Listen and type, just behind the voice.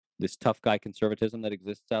this tough guy conservatism that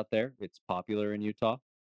exists out there. It's popular in Utah.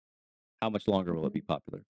 How much longer will it be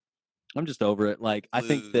popular? I'm just over it. Like, I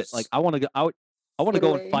think that, like, I want to go out. I want to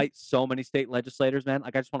go and fight so many state legislators, man.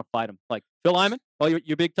 Like, I just want to fight them. Like, Phil Hyman, oh, you're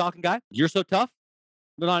a big talking guy. You're so tough.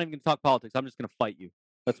 We're not even going to talk politics. I'm just going to fight you.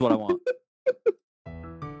 That's what I want.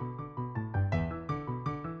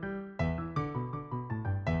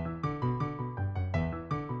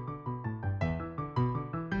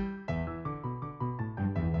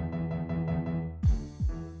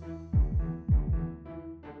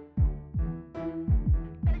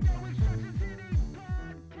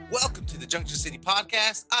 Welcome to the Junction City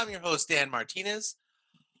Podcast. I'm your host, Dan Martinez.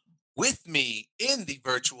 With me in the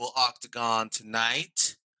virtual octagon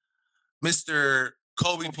tonight, Mr.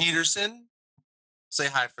 Kobe Peterson. Say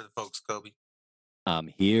hi for the folks, Kobe. I'm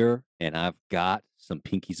here, and I've got some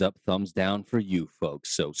pinkies up, thumbs down for you folks,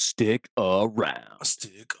 so stick around.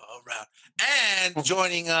 Stick around. And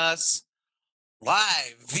joining us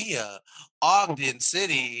live via Ogden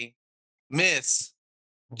City, Miss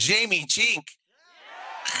Jamie Cheek.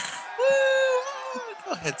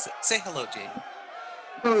 Go ahead, say hello, Jamie.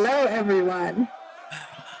 Hello, everyone.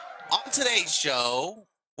 On today's show,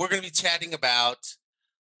 we're going to be chatting about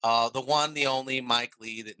the one, the only Mike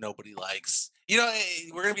Lee that nobody likes. You know,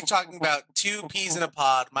 we're going to be talking about two peas in a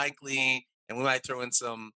pod, Mike Lee, and we might throw in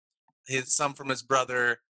some from his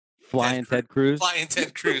brother, Flying Ted Cruz. Flying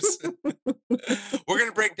Ted Cruz. We're going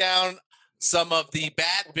to break down some of the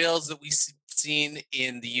bad bills that we've seen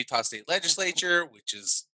in the Utah State Legislature, which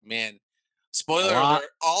is, man, spoiler alert,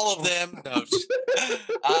 all of them. No,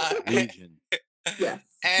 yes.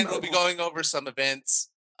 And we'll be going over some events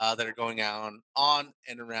that are going on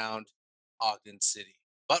and around Ogden City.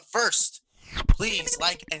 But first, please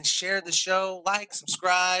like and share the show. Like,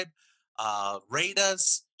 subscribe, rate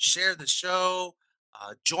us, share the show,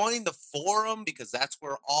 join the forum, because that's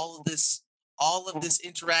where all of this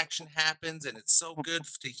interaction happens, and it's so good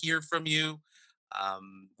to hear from you.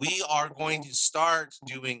 We are going to start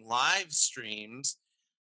doing live streams,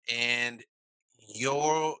 and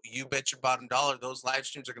you bet your bottom dollar those live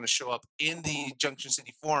streams are going to show up in the Junction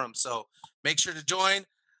City forum. So make sure to join,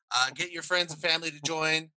 get your friends and family to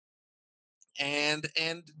join, and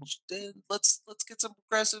let's get some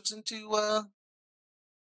progressives into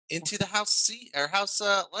the House seat or House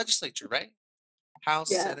legislature, right? House,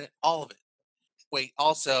 Senate, all of it. Wait,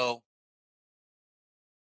 also,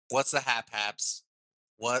 what's the hap-haps?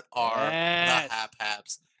 What are the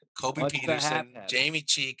hap-haps? Kobe Peterson, Jamie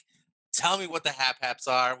Cheek, tell me what the hap-haps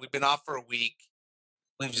are. We've been off for a week.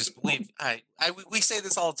 We say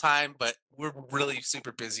this all the time, but we're really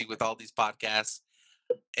super busy with all these podcasts.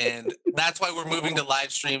 And that's why we're moving to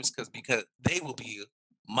live streams, because they will be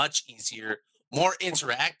much easier, more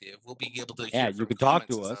interactive. We'll be able to hear you can talk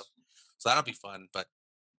to us. So that'll be fun. But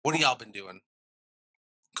what have y'all been doing?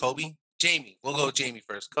 Kobe? Jamie. We'll go with Jamie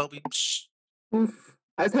first. Kobe? Psh.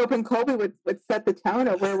 I was hoping Kobe would set the tone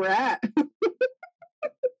of where we're at.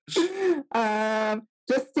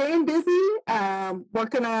 Just staying busy,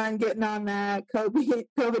 working on getting on that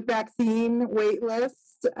COVID vaccine wait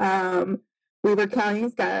list. Weaver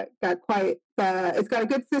County's got quite, it's got a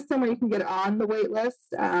good system where you can get on the wait list,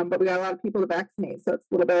 but we got a lot of people to vaccinate, so it's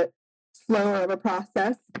a little bit slower of a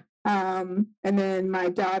process. And then my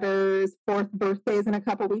daughter's 4th birthday is in a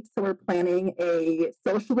couple weeks, so we're planning a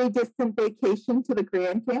socially distant vacation to the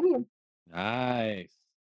Grand Canyon. Nice.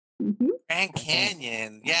 Mm-hmm. Grand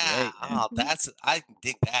Canyon, yeah. Great, I can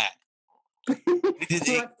dig that.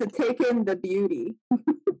 He wants to take in the beauty.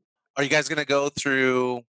 Are you guys gonna go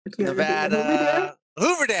through Nevada?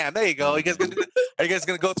 Hoover Dam. There you go. Are you guys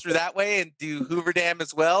gonna go through that way and do Hoover Dam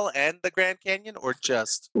as well and the Grand Canyon, or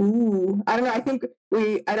just? Ooh, I don't know. I think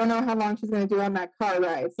I don't know how long she's gonna do on that car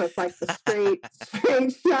ride. So it's like the straight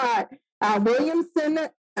shot. Williamson,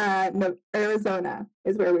 Arizona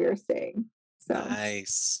is where we are staying. So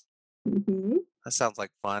nice. Mm-hmm. That sounds like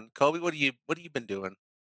fun. Kobe, what have you been doing?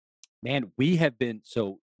 Man, we have been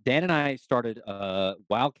Dan and I started a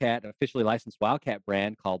officially licensed Wildcat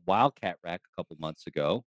brand called Wildcat Rack a couple months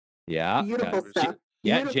ago. Yeah. Beautiful stuff.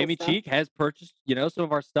 Jamie Cheek has purchased, some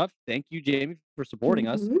of our stuff. Thank you, Jamie, for supporting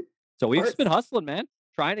us. So we've just been hustling, man,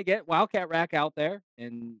 trying to get Wildcat Rack out there.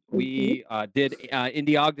 And we did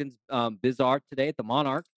Indy Ogden's Bizarre today at the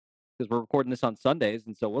Monarch, because we're recording this on Sundays.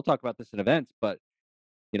 And so we'll talk about this in events. But,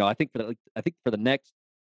 I think for the next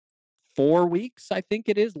 4 weeks, I think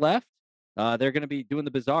it is left. They're going to be doing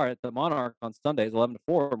the Bizarre at the Monarch on Sundays, 11 to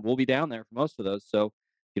 4. We'll be down there for most of those. So if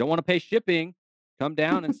you don't want to pay shipping, come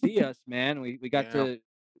down and see us, man. We got to.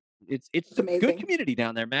 It's a good community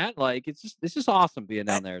down there, Matt. Like it's just awesome being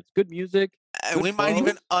down there. It's good music. And we might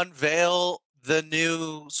even unveil the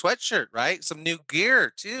new sweatshirt, right? Some new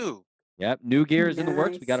gear too. Yep, new gear is in the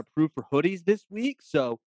works. We got Nice. approved for hoodies this week,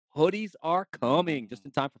 so hoodies are coming just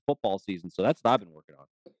in time for football season. So that's what I've been working on.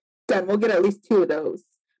 Done. We'll get at least 2 of those.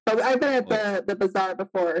 But I've been at Oh, yeah. the bazaar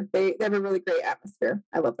before. They have a really great atmosphere.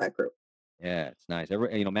 I love that group. Yeah, it's nice.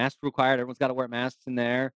 Masks required. Everyone's got to wear masks in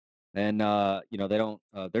there, and they don't.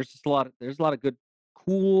 There's just there's a lot of good,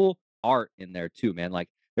 cool art in there too, man. Like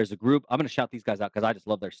there's a group. I'm gonna shout these guys out because I just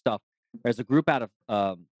love their stuff. There's a group out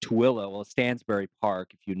of Tooele, well, Stansbury Park,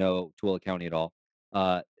 if you know Tooele County at all.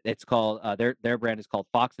 It's called their brand is called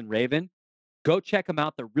Fox and Raven. Go check them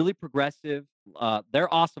out. They're really progressive.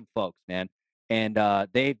 They're awesome folks, man. And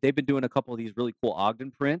they've been doing a couple of these really cool Ogden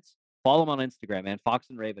prints. Follow them on Instagram, man. Fox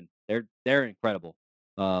and Raven. They're incredible.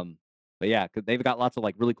 But yeah, 'cause they've got lots of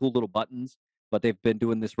like really cool little buttons. But they've been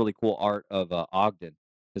doing this really cool art of Ogden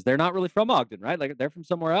because they're not really from Ogden, right? Like they're from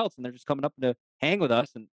somewhere else, and they're just coming up to hang with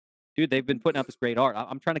us. And dude, they've been putting out this great art.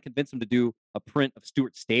 I'm trying to convince them to do a print of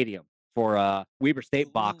Stewart Stadium for Weber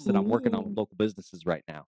State box that I'm working on with local businesses right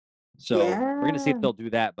now. So we're gonna see if Yeah. they'll do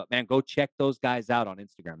that. But man, go check those guys out on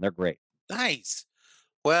Instagram. They're great. Nice.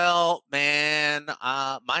 Well, man,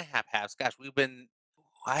 my half-halves, gosh,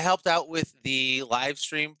 I helped out with the live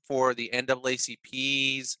stream for the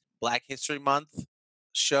NAACP's Black History Month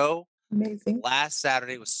show. Amazing. Last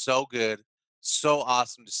Saturday was so good, so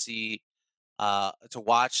awesome to see, to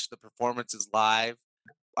watch the performances live.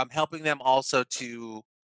 I'm helping them also to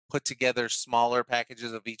put together smaller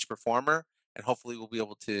packages of each performer, and hopefully we'll be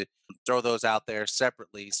able to throw those out there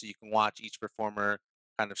separately so you can watch each performer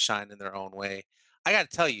kind of shine in their own way. I got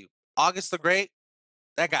to tell you, August the Great,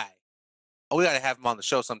 that guy, we got to have him on the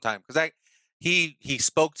show sometime because he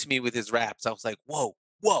spoke to me with his raps. I was like, whoa,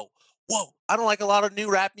 whoa, whoa. I don't like a lot of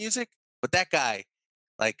new rap music, but that guy,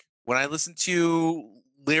 like when I listen to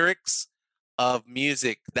lyrics of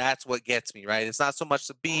music, that's what gets me, right? It's not so much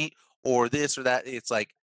the beat or this or that. It's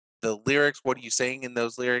like the lyrics. What are you saying in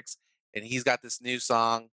those lyrics? And he's got this new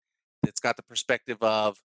song that's got the perspective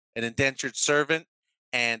of an indentured servant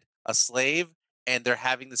and a slave, and they're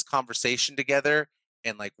having this conversation together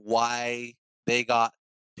and like why they got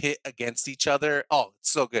pit against each other. Oh,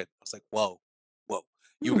 it's so good. I was like, whoa, whoa.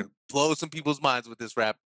 You're gonna blow some people's minds with this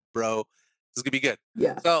rap, bro. This is gonna be good.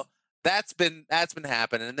 Yeah. So that's been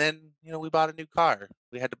happening. And then, we bought a new car.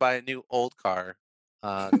 We had to buy a new old car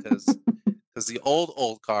because the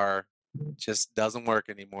old car just doesn't work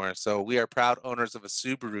anymore. So we are proud owners of a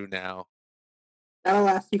Subaru now. That'll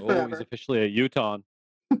last you Oh, forever. he's officially a Utah.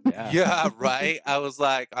 Yeah. Yeah, right. I was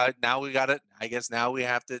like, now we got it. I guess now we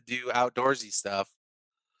have to do outdoorsy stuff.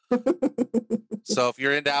 So if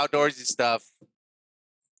you're into outdoorsy stuff,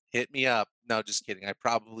 hit me up. No, just kidding. I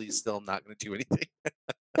probably still am not going to do anything.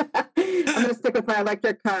 I'm gonna stick with my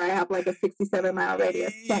electric car. I have like a 67-mile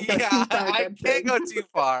radius. Can't go Yeah, too far I against can't it. go too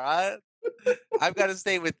far. I've got to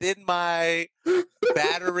stay within my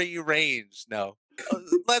battery range. No,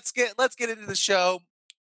 let's get into the show.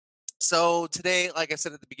 So today, like I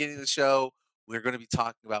said at the beginning of the show, we're going to be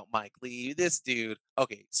talking about Mike Lee. This dude.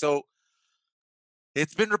 Okay, so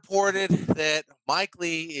it's been reported that Mike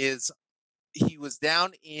Lee he was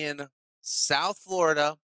down in South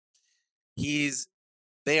Florida.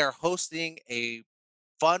 They are hosting a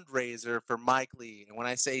fundraiser for Mike Lee. And when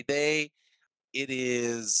I say they, it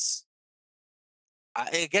is,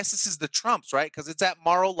 I guess this is the Trumps, right? Because it's at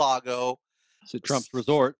Mar-a-Lago. It's at Trump's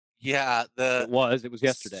resort. Yeah, It was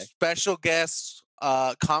yesterday. Special guests,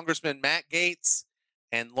 Congressman Matt Gaetz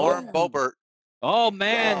and Lauren Boebert. Oh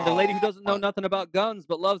man, the lady who doesn't know nothing about guns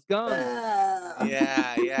but loves guns.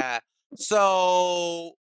 Yeah.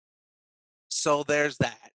 So there's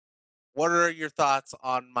that. What are your thoughts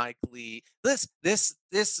on Mike Lee? This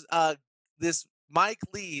Mike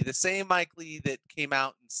Lee, the same Mike Lee that came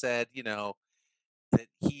out and said, that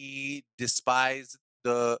he despised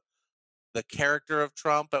the character of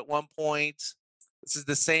Trump at one point. This is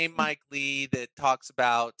the same Mike Lee that talks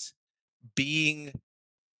about being,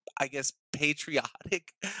 I guess,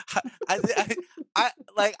 patriotic.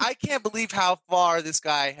 I can't believe how far this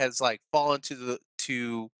guy has like fallen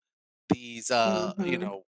to these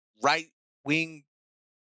right wing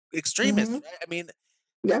extremists. Right? I mean,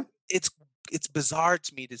 yeah, it's bizarre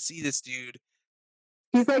to me to see this dude.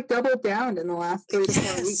 He's like doubled down in the last 3 to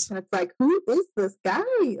 4 weeks, and it's like, who is this guy?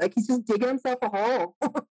 Like he's just digging himself a hole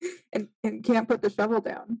and can't put the shovel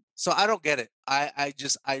down. So I don't get it. I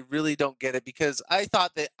really don't get it because I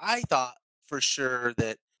thought for sure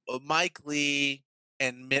that Mike Lee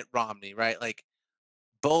and Mitt Romney, right? Like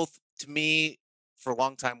both to me for a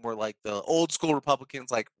long time were like the old school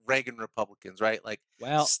Republicans, like Reagan Republicans, right? Like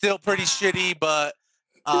Well, still pretty shitty, but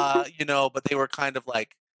but they were kind of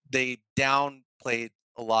like they downplayed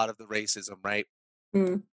a lot of the racism, right?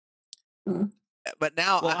 Mm, mm. But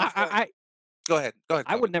now Well, I feel like go ahead. Go ahead.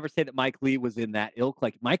 I would never say that Mike Lee was in that ilk.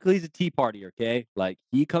 Like Mike Lee's a Tea Party, okay? Like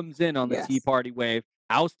he comes in on the Tea Yes. Party wave,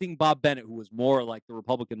 ousting Bob Bennett, who was more like the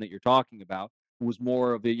Republican that you're talking about, who was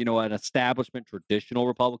more of a, an establishment traditional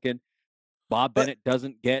Republican. Bob But Bennett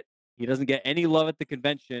doesn't get any love at the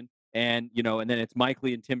convention, and and then it's Mike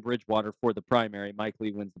Lee and Tim Bridgewater for the primary. Mike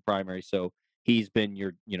Lee wins the primary, so he's been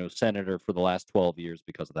your senator for the last 12 years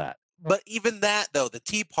because of that. but even that though, the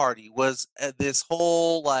Tea Party was this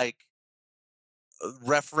whole like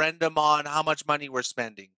referendum on how much money we're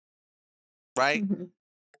spending, right? Mhm.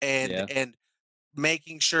 Yeah. And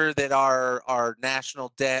making sure that our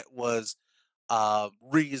national debt was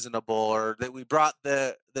reasonable, or that we brought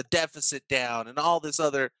the deficit down, and all this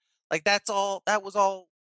other, like that was all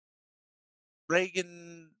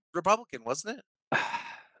Reagan Republican, wasn't it?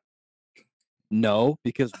 No,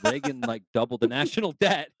 because Reagan like doubled the national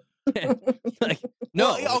debt. Like,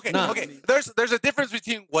 no, Well, it's not. okay. There's a difference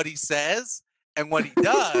between what he says and what he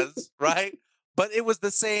does, right? But it was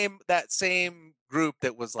that same group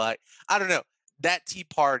that was like, I don't know, that Tea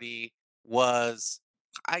Party was,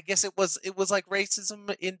 I guess it was like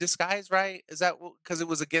racism in disguise, right? Is that because it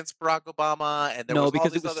was against Barack Obama, and there No, was all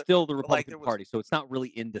because it these was other, still the like Republican there was, Party, so it's not really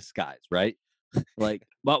in disguise, right? Like,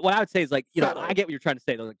 but what I would say is like, I Subtle. get what you're trying to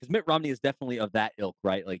say though, because Mitt Romney is definitely of that ilk,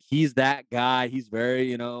 right? Like he's that guy. He's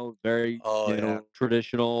very, very, oh yeah,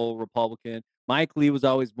 traditional Republican. Mike Lee was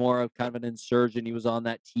always more of kind of an insurgent. He was on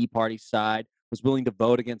that Tea Party side, was willing to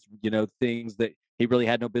vote against, things that he really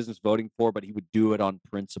had no business voting for, but he would do it on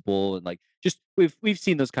principle. And like, just we've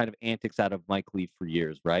seen those kind of antics out of Mike Lee for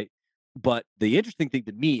years, right? But the interesting thing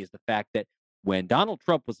to me is the fact that when Donald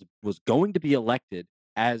Trump was going to be elected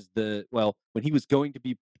when he was going to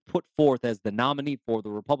be put forth as the nominee for the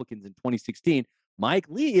Republicans in 2016, Mike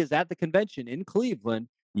Lee is at the convention in Cleveland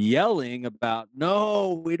yelling about,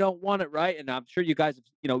 no, we don't want it, right? And I'm sure you guys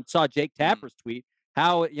saw Jake Tapper's tweet,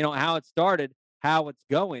 how it started, how it's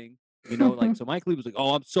going, like, so Mike Lee was like,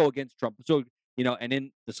 oh, I'm so against Trump. So, and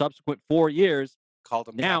in the subsequent 4 years, called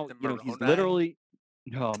him now, Captain he's Moroni. literally,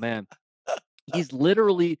 oh man, he's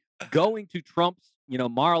literally going to Trump's,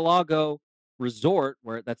 Mar-a-Lago resort,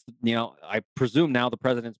 where that's, I presume now the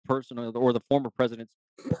president's personal or the former president's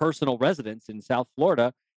personal residence in South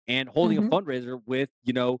Florida, and holding a Mhm. fundraiser with,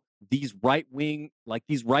 these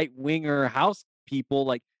these right winger house people.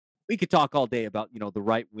 Like we could talk all day about, the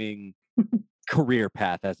right wing career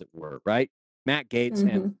path, as it were, right? Matt Gates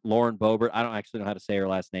and Mhm. Lauren Boebert. I don't actually know how to say her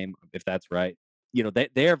last name, if that's right.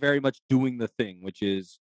 They are very much doing the thing, which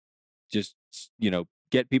is just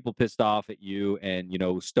get people pissed off at you and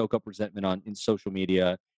stoke up resentment in social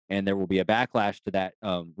media, and there will be a backlash to that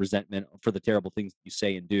resentment for the terrible things that you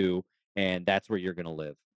say and do, and that's where you're going to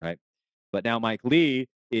live, right? But now Mike Lee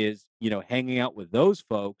is hanging out with those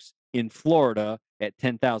folks in Florida at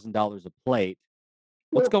 $10,000 a plate.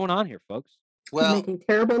 What's Well, going on here, folks? he's Well, making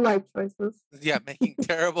terrible life choices. yeah, making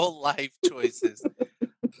terrible life choices.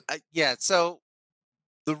 Yeah, so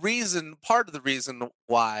part of the reason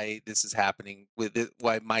why this is happening with it,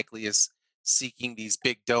 why Mike Lee is seeking these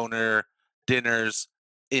big donor dinners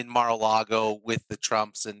in Mar-a-Lago with the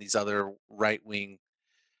Trumps and these other right-wing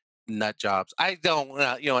nut jobs. I don't,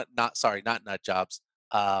 what? Not nut jobs.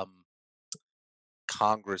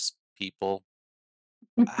 Congress people.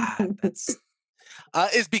 That's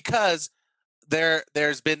is because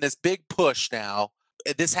there's been this big push now.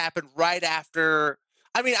 This happened right after.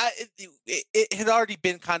 I mean, it had already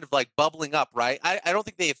been kind of like bubbling up, right? I don't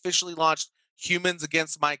think they officially launched Humans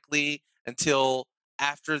Against Mike Lee until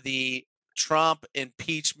after the Trump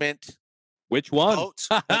impeachment Which one? vote.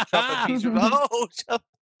 Trump impeachment.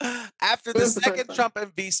 After the Who's the second person? Trump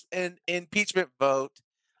impeachment vote,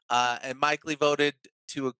 and Mike Lee voted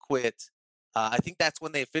to acquit. I think that's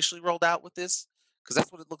when they officially rolled out with this, because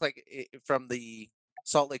that's what it looked like from the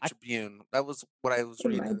Salt Lake I- Tribune. That was what I was It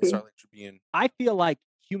reading in might the be. Salt Lake Tribune. I feel like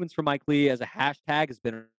Humans for Mike Lee as a hashtag has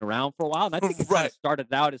been around for a while, and I think it kind Right. of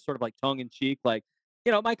started out as sort of like tongue in cheek, like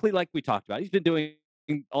Mike Lee, like we talked about, he's been doing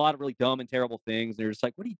a lot of really dumb and terrible things, and you're just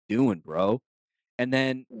like, what are you doing, bro? And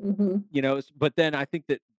then Mhm. but then I think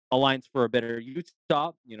that Alliance for a Better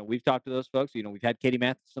Utah, we've talked to those folks. We've had Katie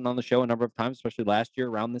Matheson on the show a number of times, especially last year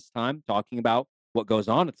around this time, talking about what goes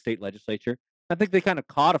on at the state legislature. I think they kind of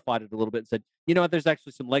codified it a little bit and said, you know what, there's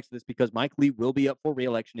actually some legs to this because Mike Lee will be up for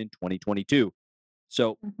reelection in 2022.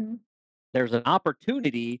 So Mhm. there's an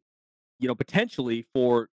opportunity, potentially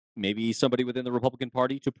for maybe somebody within the Republican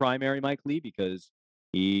Party to primary Mike Lee because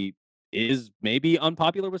he is maybe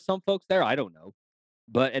unpopular with some folks there. I don't know.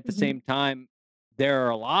 But at the Mhm. same time, there are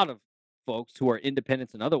a lot of folks who are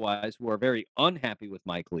independents and otherwise who are very unhappy with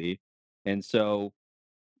Mike Lee. And so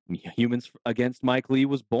Humans Against Mike Lee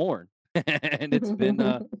was born. And it's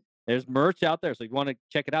been there's merch out there. So if you want to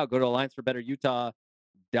check it out, go to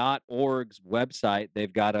allianceforbetterutah.org's website.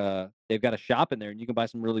 They've got a shop in there and you can buy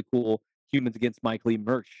some really cool Humans Against Mike Lee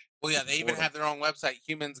merch. Well, yeah, they even have their own website,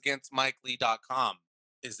 humansagainstmikelee.com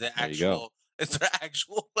is the actual it's their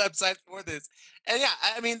actual website for this. And yeah,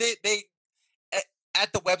 I mean they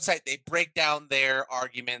at the website they break down their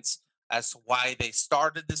arguments as to why they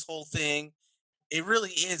started this whole thing. It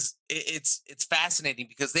really is it's fascinating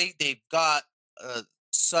because they've got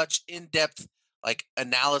such in-depth like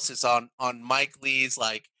analysis on Mike Lee's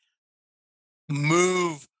like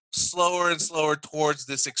move slower and slower towards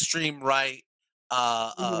this extreme right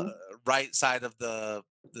right side of the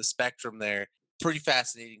spectrum there. Pretty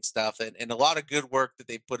fascinating stuff and a lot of good work that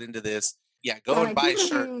they put into this. Yeah, go and buy a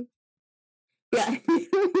shirt. Yeah,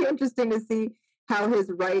 it's really interesting to see how his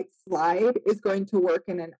right slide is going to work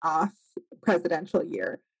in an off presidential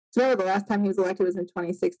year. So the last time he was elected was in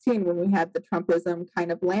 2016 when we had the Trumpism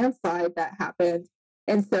kind of landslide that happened.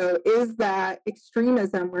 And so is that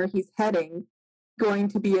extremism where he's heading going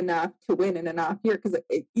to be enough to win in an off year? Because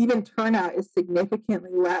even turnout is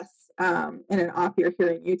significantly less in an off year here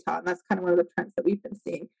in Utah. And that's kind of one of the trends that we've been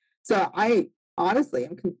seeing. So I honestly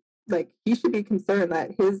am he should be concerned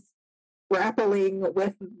that his grappling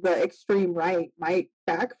with the extreme right might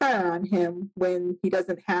backfire on him when he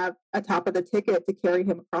doesn't have a top of the ticket to carry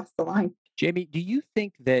him across the line. Jamie, do you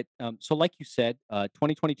think that, so like you said,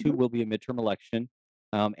 2022 will be a midterm election,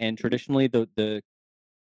 and traditionally the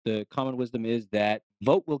common wisdom is that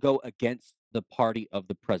vote will go against the party of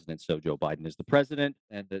the president. So Joe Biden is the president,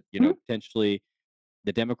 and that potentially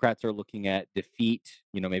the Democrats are looking at defeat.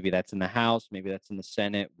 Maybe that's in the House, maybe that's in the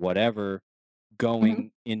Senate, whatever,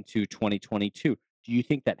 going into 2022. Do you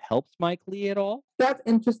think that helps Mike Lee at all? That's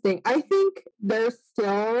interesting. I think there's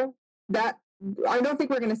still that. I don't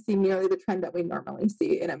think we're going to see nearly the trend that we normally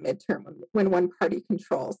see in a midterm when one party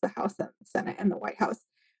controls the House and the Senate and the White House.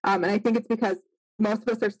 And I think it's because most of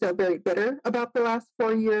us are still very bitter about the last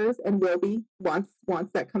 4 years and will be once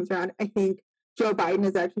that comes around. I think Joe Biden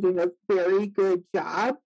is actually doing a very good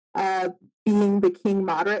job of being the king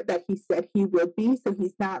moderate that he said he would be. So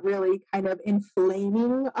he's not really kind of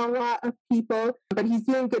inflaming a lot of people, but he's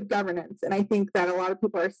doing good governance. And I think that a lot of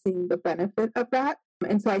people are seeing the benefit of that.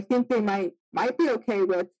 And so I think they might be okay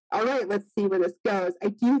with, all right, let's see where this goes. I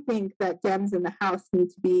do think that Dems in the House need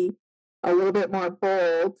to be a little bit more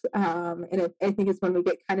bold. And I think it's when we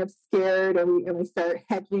get kind of scared and we start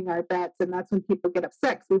hedging our bets. And that's when people get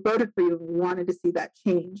upset because we voted for you and we wanted to see that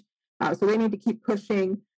change. So they need to keep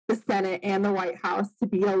pushing the Senate and the White House to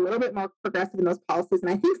be a little bit more progressive in those policies. And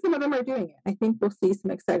I think some of them are doing it. I think we'll see some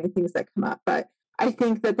exciting things that come up. But I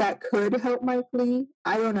think that could help Mike Lee.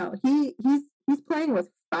 I don't know. He's playing with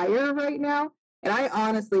fire right now. And I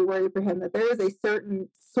honestly worry for him that there is a certain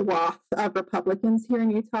swath of Republicans here in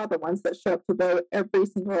Utah, the ones that show up to vote every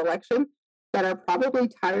single election, that are probably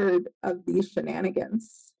tired of these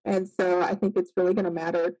shenanigans. And so I think it's really going to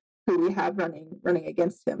matter who we have running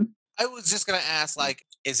against him. I was just going to ask,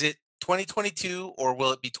 is it 2022 or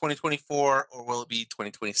will it be 2024 or will it be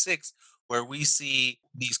 2026 where we see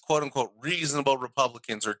these quote unquote reasonable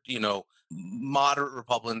Republicans or, moderate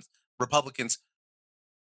Republicans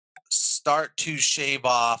start to shave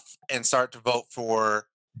off and start to vote for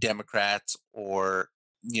Democrats or,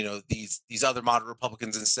 these other moderate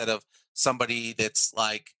Republicans instead of somebody that's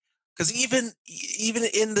because even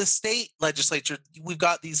in the state legislature, we've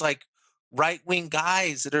got these right-wing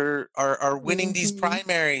guys that are winning these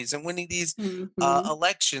primaries and winning these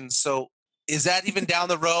elections. So is that even down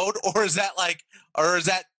the road, or is that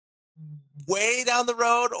way down the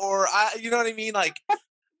road, or you know what I mean?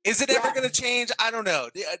 Is it ever going to change? I don't know.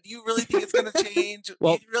 Do you really think it's going to change?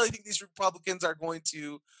 Well, do you really think these Republicans are going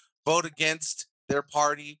to vote against their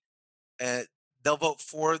party and they'll vote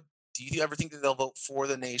for? Do you ever think that they'll vote for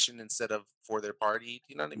the nation instead of for their party?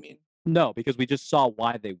 Do you know what I mean? No, because we just saw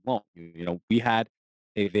why they won't. We had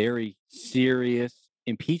a very serious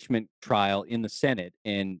impeachment trial in the Senate,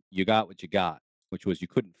 and you got what you got, which was you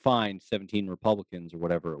couldn't find 17 Republicans or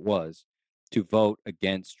whatever it was to vote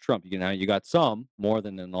against Trump. You got some more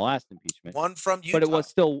than in the last impeachment. One from Utah. But it was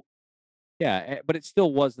still, but it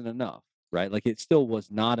still wasn't enough, right? It still was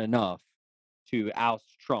not enough to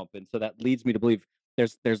oust Trump. And so that leads me to believe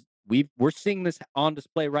we're seeing this on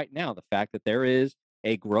display right now. The fact that there is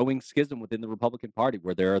a growing schism within the Republican Party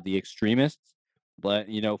where there are the extremists, but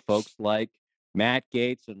folks like Matt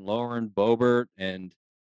Gaetz and Lauren Boebert and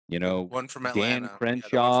one from Atlanta, Dan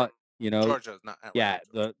Crenshaw. Georgia, not Atlanta.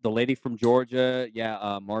 Yeah, the lady from Georgia,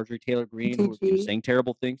 yeah, Marjorie Taylor Greene, who was saying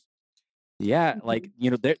terrible things. Yeah, like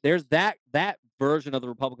there's that version of the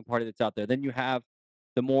Republican Party that's out there. Then you have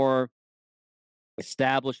the more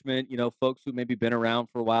establishment, folks who maybe been around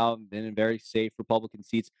for a while and been in very safe Republican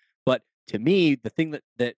seats. But to me, the thing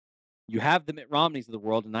that you have the Mitt Romneys of the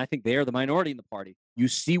world, and I think they are the minority in the party. You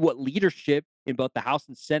see what leadership in both the House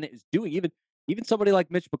and Senate is doing. Even somebody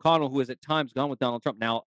like Mitch McConnell, who has at times gone with Donald Trump.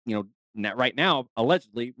 Now, right now,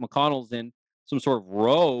 allegedly, McConnell's in some sort of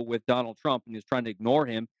row with Donald Trump and is trying to ignore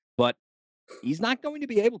him. But he's not going to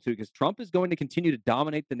be able to, because Trump is going to continue to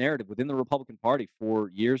dominate the narrative within the Republican Party for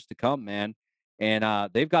years to come, man.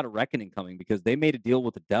 And they've got a reckoning coming because they made a deal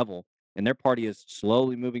with the devil, and their party is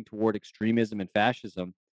slowly moving toward extremism and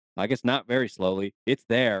fascism. I guess not very slowly. It's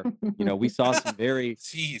there. We saw some very.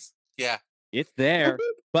 Jeez. Yeah. It's there.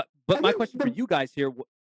 But my question for you guys here.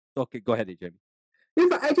 Okay, go ahead, Jamie.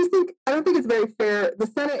 I don't think it's very fair. The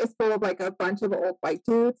Senate is full of like a bunch of old white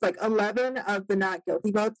dudes. Like 11 of the not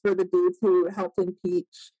guilty votes were the dudes who helped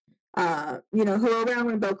impeach, who were around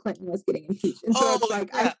when Bill Clinton was getting impeached. And so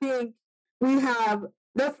I think we have,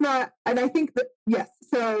 that's not, and I think that, yes,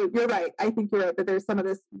 so you're right. I think you're right that there's some of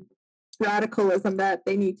this radicalism that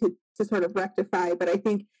they need to sort of rectify. But I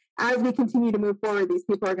think as we continue to move forward, these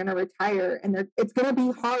people are going to retire, and it's going to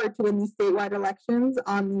be hard to win these statewide elections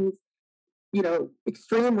on these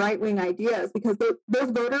extreme right-wing ideas, because those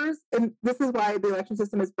voters, and this is why the election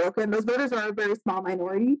system is broken, those voters are a very small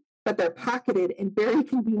minority, but they're pocketed in very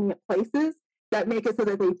convenient places that make it so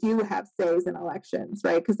that they do have says in elections,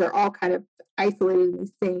 right? Because they're all kind of isolated in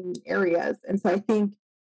these same areas. And so I think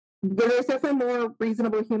there's definitely more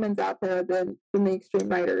reasonable humans out there than the extreme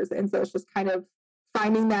righters. And so it's just kind of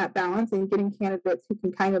finding that balance and getting candidates who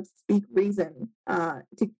can kind of speak reason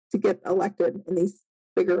to get elected in these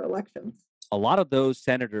bigger elections. A lot of those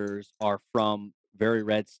senators are from very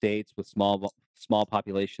red states with small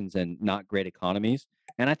populations and not great economies.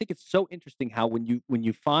 And I think it's so interesting how when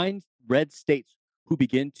you find red states who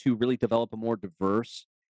begin to really develop a more diverse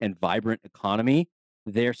and vibrant economy,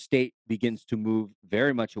 their state begins to move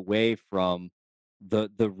very much away from the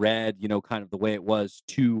red, kind of the way it was,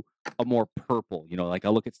 to a more purple. Like I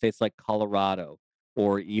look at states like Colorado,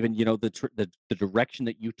 or even the direction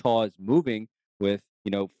that Utah is moving with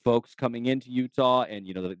folks coming into Utah, and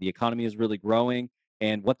the economy is really growing,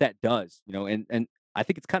 and what that does, and I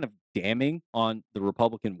think it's kind of damning on the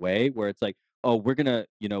Republican way, where it's like, oh, we're gonna,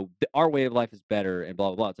 our way of life is better and blah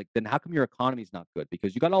blah blah. It's like, then how come your economy's not good?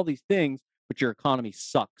 Because you got all these things, but your economy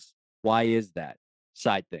sucks. Why is that?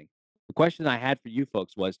 Side thing. The question I had for you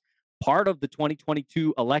folks was, part of the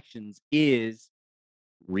 2022 elections is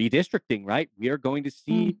redistricting, right? We are going to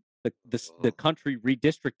see the country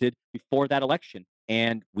redistricted before that election.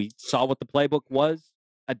 And we saw what the playbook was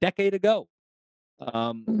a decade ago.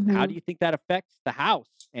 How do you think that affects the House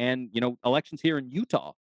and, elections here in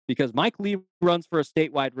Utah? Because Mike Lee runs for a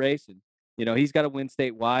statewide race, and, he's got to win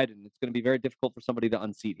statewide, and it's going to be very difficult for somebody to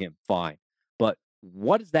unseat him. Fine. But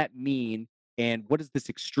what does that mean? And what does this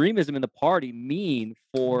extremism in the party mean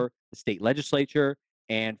for the state legislature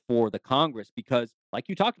and for the Congress? Because like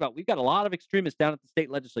you talked about, we've got a lot of extremists down at the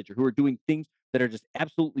state legislature who are doing things that are just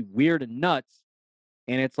absolutely weird and nuts.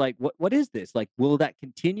 And it's like, what is this? Like, will that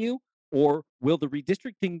continue? Or will the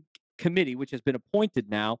redistricting committee, which has been appointed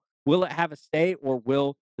now, will it have a say, or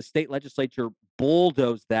will the state legislature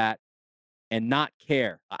bulldoze that and not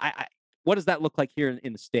care? What does that look like here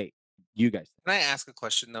in the state? You guys think? Can I ask a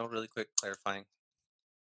question, though, really quick, clarifying?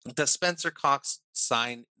 Does Spencer Cox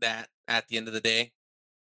sign that at the end of the day?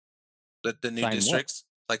 The new districts?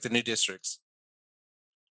 What? Like the new districts?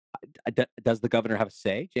 Does the governor have a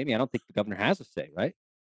say, Jamie? I don't think the governor has a say, right?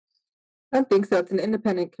 I don't think so. It's an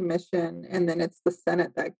independent commission, and then it's the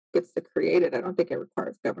Senate that gets to create it. I don't think it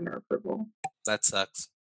requires governor approval. That sucks.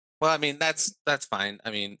 Well, I mean, that's fine.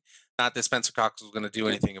 I mean, not that Spencer Cox was going to do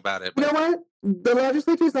anything about it. But... You know what? The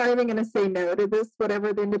legislature's not even going to say no to this,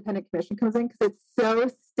 whatever the independent commission comes in, because it's so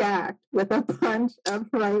stacked with a bunch of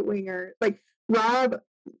right-wingers. Like Rob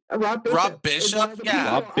Bishop. Rob Bishop?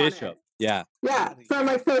 Yeah. Rob Bishop. Yeah. Yeah. So I'm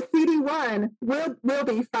like, so CD1 will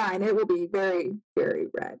be fine. It will be very, very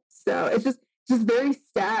red. So it's just very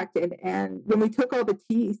stacked. And when we took all the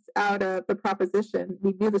teeth out of the proposition,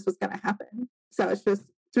 we knew this was going to happen. So it's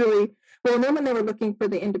really, well, and then when they were looking for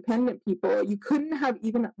the independent people, you couldn't have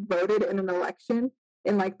even voted in an election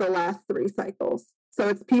in like the last 3 cycles. So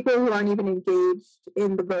it's people who aren't even engaged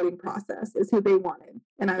in the voting process is who they wanted.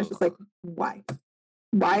 And I was just like, why?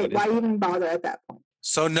 Why even bother at that point?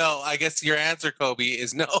 So no, I guess your answer, Kobe,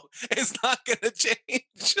 is no. It's not going to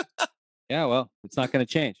change. Yeah, well, it's not going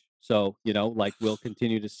to change. So, like we'll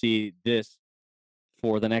continue to see this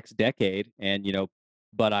for the next decade. And,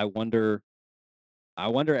 but I wonder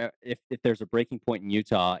if there's a breaking point in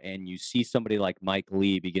Utah and you see somebody like Mike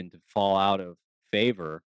Lee begin to fall out of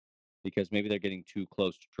favor because maybe they're getting too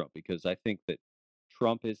close to Trump. Because I think that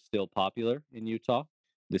Trump is still popular in Utah.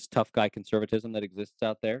 This tough guy conservatism that exists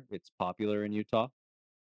out there, it's popular in Utah.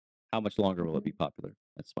 How much longer will it be popular?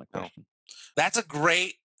 That's my No. question. That's a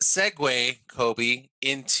great segue, Kobe,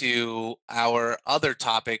 into our other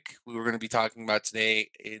topic we were going to be talking about today,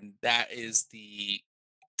 and that is the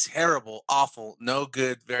terrible, awful, no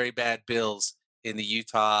good, very bad bills in the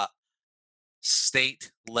Utah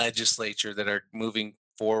state legislature that are moving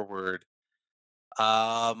forward.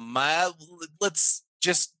 Let's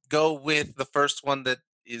just go with the first one that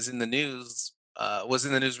is in the news. Was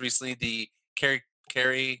in the news recently. The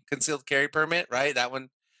concealed carry permit, right? That one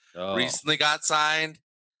Oh, recently got signed.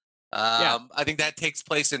 yeah. I think that takes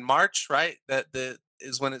place in March, right? That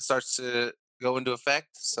is when it starts to go into effect.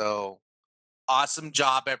 So awesome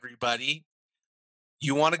job, everybody.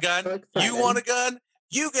 You want a gun? So You want a excited. gun?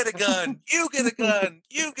 You get a gun. You get a gun.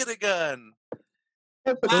 You get a gun.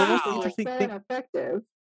 That's So the most Wow. interesting 100% thing, effective.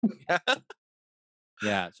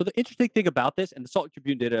 yeah. So the interesting thing about this, and the Salt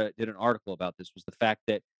Tribune did an article about this, was the fact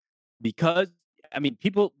that because I mean,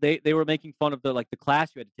 people they were making fun of the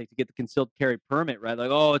class you had to take to get the concealed carry permit, right?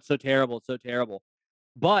 Like, oh, it's so terrible, it's so terrible.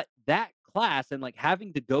 But that class and like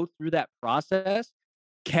having to go through that process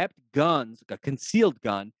kept guns, like a concealed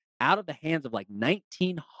gun, out of the hands of like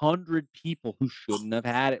 1,900 people who shouldn't have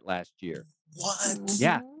had it last year. What?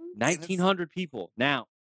 Yeah, Mhm. And it's 1,900 people. Now,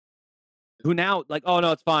 who now like, oh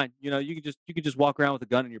no, it's fine. You can just walk around with a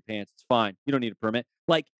gun in your pants. It's fine. You don't need a permit.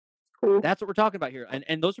 Like Cool. that's what we're talking about here.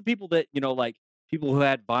 And those are people that, like people who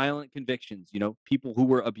had violent convictions, people who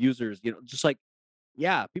were abusers, just like,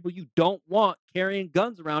 yeah, people you don't want carrying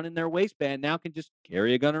guns around in their waistband now can just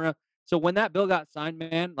carry a gun around. So when that bill got signed,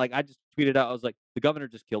 man, like I just tweeted out, I was like, the governor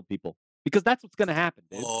just killed people because that's what's going to happen,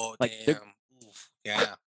 dude. oh Like they damn. Oof.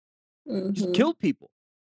 Yeah. just Mhm. killed people.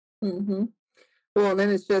 Mhm. Well, and then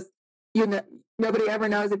it's just you know nobody ever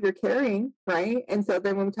knows if you're carrying, right? And so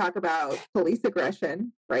then when we talk about police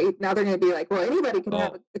aggression, right? Now they're going to be like, well, anybody can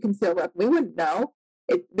have Oh, a concealed weapon. We wouldn't know.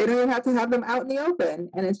 They don't even have to have them out in the open,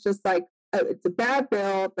 and it's just like it's a bad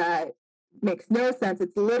bill that makes no sense.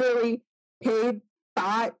 It's literally paid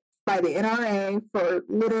thought by the NRA for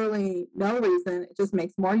literally no reason. It just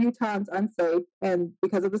makes more Utahns unsafe, and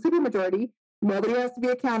because of the supermajority, nobody has to be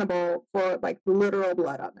accountable for like literal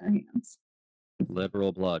blood on their hands.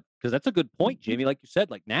 liberal blood. Because that's a good point, Jamie. Like you said,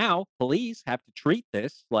 like now police have to treat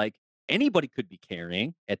this like anybody could be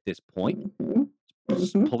carrying at this point. Mhm.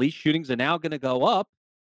 Mhm. Police shootings are now going to go up.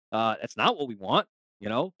 That's not what we want.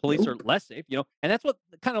 Police are Nope. less safe. And that's what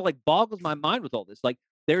kind of like boggles my mind with all this. Like,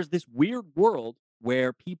 there's this weird world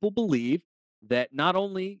where people believe that not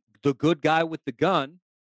only the good guy with the gun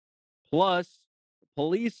plus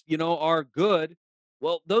police, are good.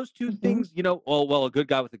 Well, those two Mhm. things, well, a good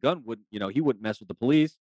guy with a gun wouldn't, he wouldn't mess with the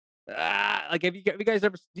police. Like, have you guys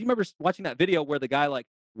ever? Do you remember watching that video where the guy like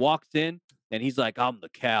walks in and he's like, "I'm the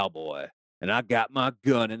cowboy and I got my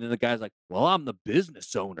gun," and then the guy's like, "Well, I'm the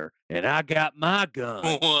business owner and I got my gun,"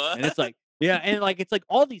 and it's What? like, yeah, and like it's like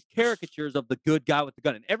all these caricatures of the good guy with the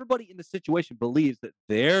gun, and everybody in the situation believes that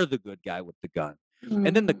they're the good guy with the gun,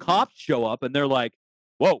 and then the Mhm. cops show up and they're like,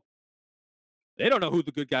 "Whoa." They don't know who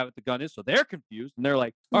the good guy with the gun is, so they're confused, and they're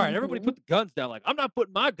like, "All right, everybody put Mhm. the guns down." Like, I'm not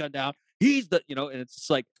putting my gun down. He's the, and it's just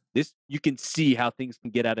like this. You can see how things can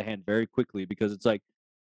get out of hand very quickly because it's like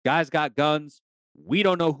guys got guns. We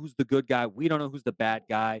don't know who's the good guy. We don't know who's the bad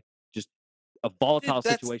guy. Just a Dude, volatile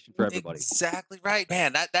that's situation for everybody. exactly right,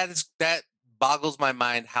 man. That boggles my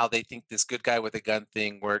mind how they think this good guy with a gun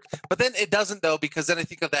thing works. But then it doesn't though, because then I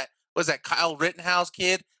think of that was that Kyle Rittenhouse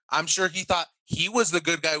kid. I'm sure he thought he was the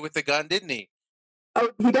good guy with the gun, didn't he? Oh,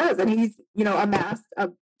 he does, and he's amassed a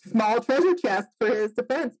small treasure chest for his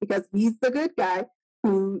defense because he's the good guy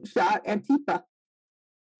who shot Antifa.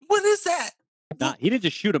 What is that? Nah, he didn't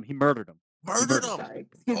just shoot him. He murdered him. He Murdered murdered him. him. Sorry,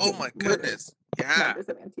 excuse Oh me, my murdered goodness. Yeah. members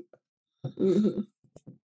of Antifa. Mhm.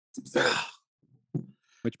 It's absurd.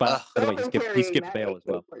 Which, by Uh, the way, he Open skipped carrying skipped that bail as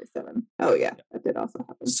well. AK-47. Oh yeah, that did also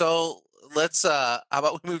happen. so let's how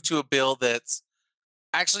about we move to a bill that's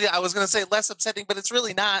actually I was gonna say less upsetting, but it's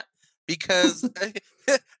really not because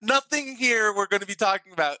nothing here we're gonna be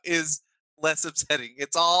talking about is less upsetting.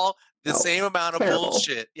 It's all the No, same amount of terrible.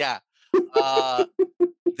 bullshit. Yeah. Uh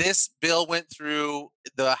this bill went through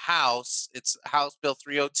the House. It's House Bill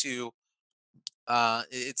 302.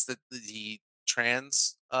 It's the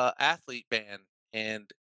trans athlete ban,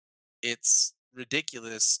 and it's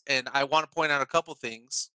ridiculous. And I want to point out a couple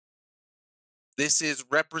things. This is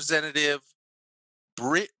Representative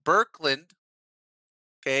Britt Birkeland.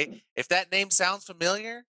 Okay, if that name sounds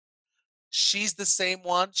familiar, she's the same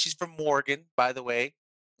one. She's from Morgan, by the way,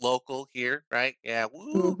 local here, right? Yeah,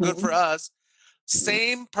 woo, good for us.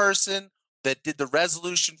 Same person that did the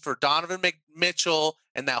resolution for Donovan Mitchell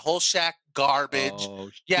and that whole Shaq garbage. Oh,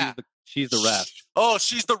 yeah, she's the ref. Oh,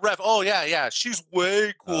 she's the ref. Oh yeah. She's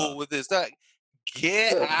way cool with this.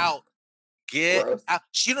 Get out. Get out.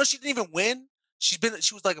 She didn't even win. She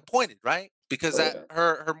was like appointed, right? Because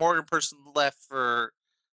her Morgan person left for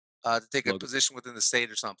to take a position within the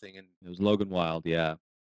state or something. And it was Logan Wild, yeah.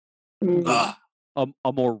 Mm-hmm.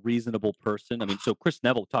 A more reasonable person. I mean, so Chris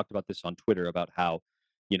Neville talked about this on Twitter about how,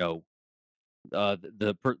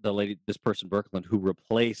 this person Birkeland who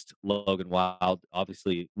replaced Logan Wild,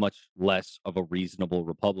 obviously much less of a reasonable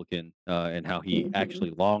Republican, and how he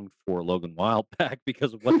actually longed for Logan Wild back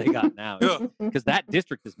because of what they got now. Because that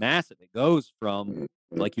district is massive. It goes from,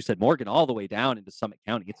 like you said, Morgan all the way down into Summit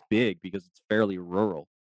County. It's big because it's fairly rural.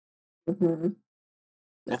 Well,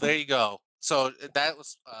 there you go. So that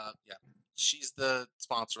was, she's the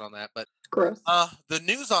sponsor on that. But the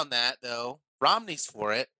news on that, though, Romney's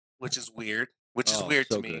for it, which is weird.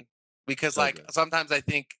 To me because sometimes I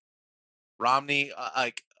think Romney,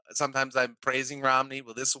 sometimes I'm praising Romney,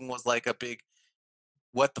 but this one was like a big,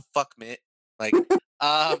 what the fuck, Mitt? Like,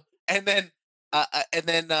 and then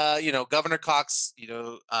Governor Cox,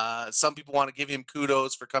 some people want to give him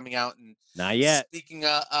kudos for coming out and not yet speaking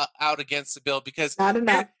out against the bill because not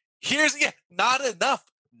enough.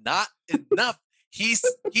 Not enough. He's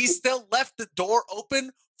still left the door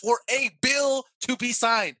open for a bill to be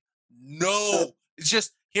signed. No, it's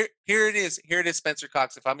just here it is. Here it is, Spencer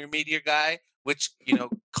Cox. If I'm your media guy, which,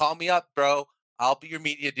 call me up, bro. I'll be your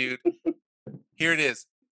media dude. Here it is.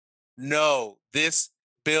 No, this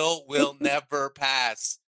bill will never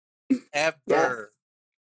pass. Ever. Yes.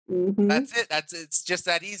 Mm-hmm. That's it. It's just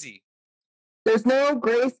that easy. There's no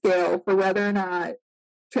grayscale for whether or not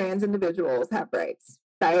trans individuals have rights.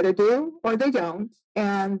 They either do or they don't.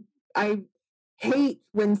 And I hate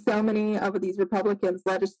when so many of these Republicans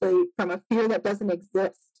legislate from a fear that doesn't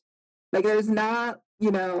exist. Like there's not,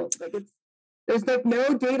 there's like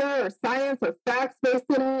no data or science or facts based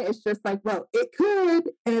in it. It's just like, well, it could,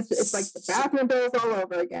 and it's like the bathroom bills all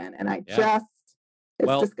over again. And it's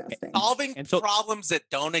disgusting. Solving problems that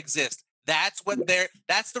don't exist. That's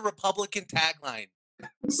the Republican tagline.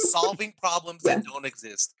 Solving problems that don't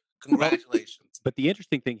exist. Congratulations. But the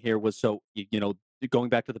interesting thing here was, going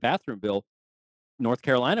back to the bathroom bill, North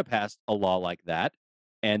Carolina passed a law like that,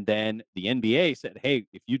 and then the NBA said, "Hey,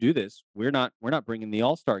 if you do this, we're not bringing the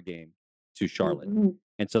All-Star game to Charlotte."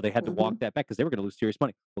 And so they had to walk that back because they were going to lose serious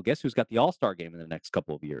money. Well, guess who's got the All-Star game in the next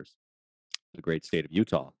couple of years? The great state of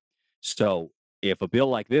Utah. So if a bill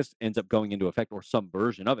like this ends up going into effect, or some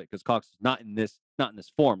version of it, because Cox is not in this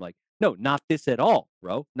form, like, no, not this at all,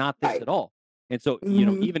 bro, not this at all. And so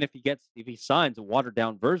even if he signs a watered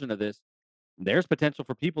down version of this, there's potential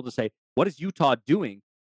for people to say, what is Utah doing?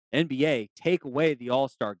 NBA, take away the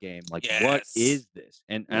All-Star game. Like, what is this?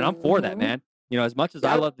 And I'm for that, man. As much as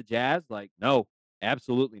I love the Jazz, like, no,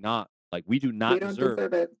 absolutely not. Like, we do not deserve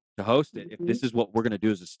to host it if this is what we're going to do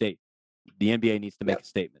as a state. The NBA needs to make a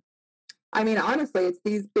statement. I mean, honestly, it's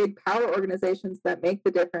these big power organizations that make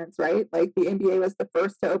the difference, right? Like the NBA was the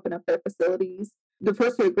first to open up their facilities, the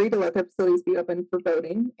first to agree to let their facilities be open for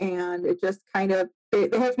voting. And it just kind of, they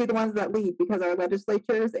have to be the ones that lead because our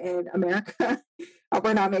legislatures in America,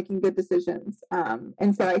 we're not making good decisions.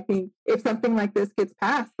 And so I think if something like this gets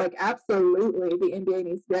passed, like absolutely the NBA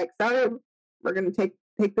needs to be like, sorry, we're going to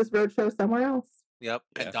take this roadshow somewhere else. Yep.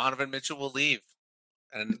 Yeah. And Donovan Mitchell will leave.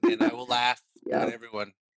 And I will laugh at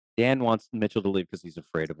everyone. Dan wants Mitchell to leave because he's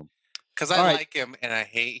afraid of him. Because I like him and I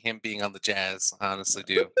hate him being on the Jazz. I honestly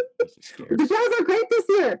do. The Jazz are great this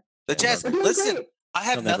year. The Jazz, listen, great. I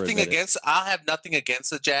have nothing against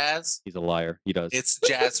the Jazz. He's a liar. He does. It's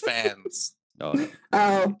Jazz fans. No.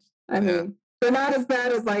 Oh, I mean, they're not as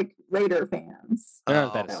bad as like Raider fans. They're not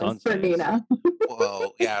as bad as Suns fans. Nina.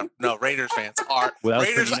 Well, yeah, no, Raiders fans are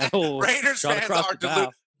Raiders fans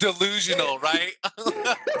are delusional, right?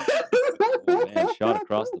 Oh, man, shot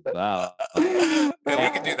across the bow. Yeah, we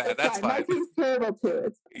can do that. That's fine. My team's terrible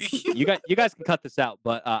too. You guys can cut this out,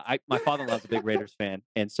 but my father-in-law's a big Raiders fan,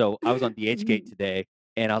 and so I was on DHgate today,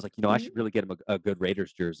 and I was like, I should really get him a good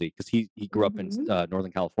Raiders jersey because he grew up in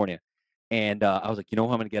Northern California, and I was like, who I'm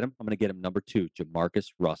going to get him? I'm going to get him number 2, Jamarcus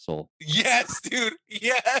Russell. Yes, dude.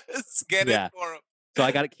 Yes, get it for him. So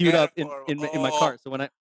I got it queued up in my cart. So when I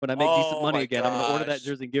make decent money again, I'm gonna order that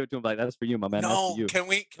jersey and give it to him. Like, that's for you, my man. No, that's for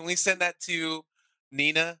you. Can we send that to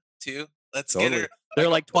Nina too? Let's get her. They're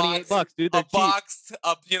like $28, dude. They're a cheap. boxed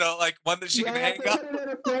up, like one that she can hang put up. it in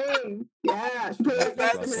a frame. Yeah, she put it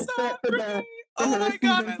That's next to her Russell. set for great. for Oh her my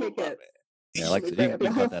God, season I love tickets. it. Yeah, Alexa, you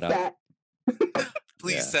can cut that out.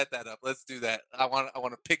 Please Yeah. set that up. Let's do that. I want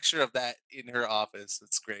a picture of that in her office.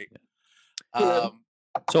 It's great. Yeah.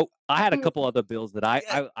 So I had a couple other bills that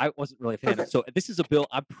Yeah. I wasn't really a fan of. So this is a bill.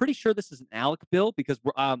 I'm pretty sure this is an ALEC bill because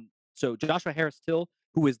we're so Joshua Harris Till,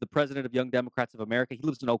 who is the president of Young Democrats of America, he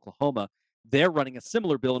lives in Oklahoma. They're running a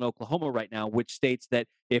similar bill in Oklahoma right now, which states that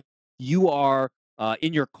if you are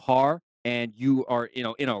in your car and you are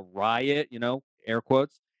in a riot, air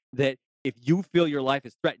quotes, that if you feel your life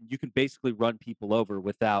is threatened, you can basically run people over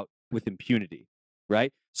with impunity,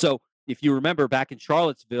 right? So if you remember back in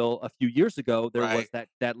Charlottesville a few years ago, there was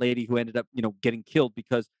that lady who ended up, getting killed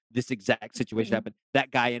because this exact situation happened. That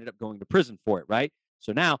guy ended up going to prison for it, right?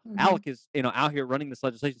 So now ALEC is, out here running this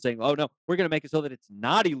legislation saying, oh no, we're going to make it so that it's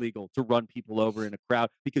not illegal to run people over in a crowd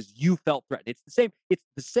because you felt threatened. It's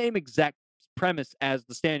the same exact premise as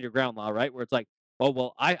the stand your ground law, right? Where it's like, oh,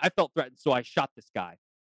 well, I felt threatened, so I shot this guy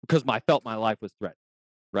because I felt my life was threatened,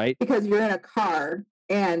 right? Because you're in a car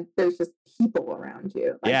and there's just people around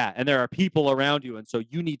you. Yeah, and there are people around you, and so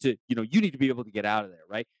you need to be able to get out of there,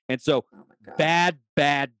 right? And so, bad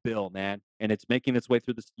bill, man, and it's making its way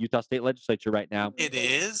through the Utah State Legislature right now. It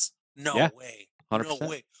is? No way. 100%. No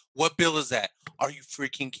way. What bill is that? Are you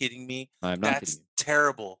freaking kidding me? I'm not That's kidding you.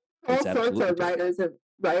 terrible. All sorts of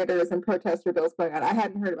rioters and protester bills going on. I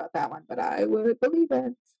hadn't heard about that one, but I would believe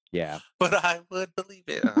it. Yeah. But I would believe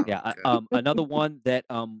it. Oh, yeah. Another one that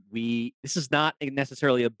this is not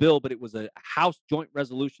necessarily a bill, but it was a House joint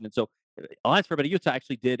resolution. And so Alliance for a Better Utah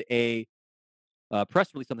actually did a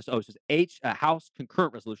press release on this. Oh, this is House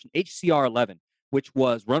concurrent resolution, HCR 11, which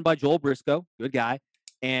was run by Joel Briscoe, good guy.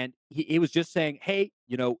 And he was just saying, hey,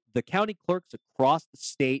 the county clerks across the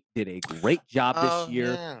state did a great job this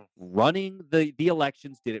year running the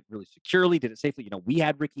elections, did it really securely, did it safely. We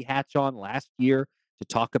had Ricky Hatch on last year to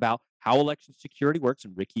talk about how election security works.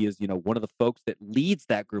 And Ricky is, one of the folks that leads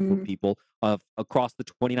that group of people across the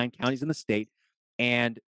 29 counties in the state.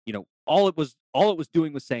 And, all it was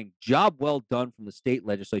doing was saying, job well done from the state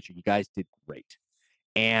legislature. You guys did great.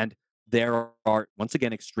 And there are, once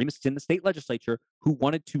again, extremists in the state legislature who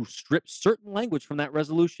wanted to strip certain language from that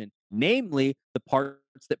resolution, namely the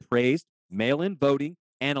parts that praised mail-in voting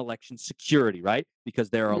and election security, right? Because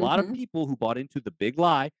there are a lot of people who bought into the big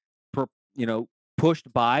lie,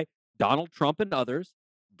 pushed by Donald Trump and others,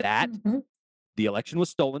 that the election was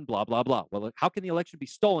stolen, blah, blah, blah. Well, how can the election be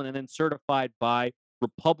stolen and then certified by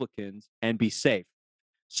Republicans and be safe?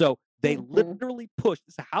 So they literally pushed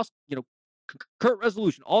this House, concurrent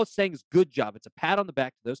resolution. All it's saying is good job. It's a pat on the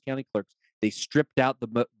back to those county clerks. They stripped out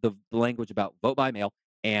the language about vote by mail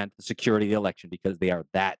and the security of the election because they are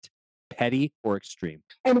that petty or extreme.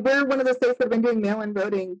 And we're one of the states that have been doing mail-in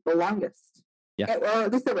voting the longest. Yeah. Or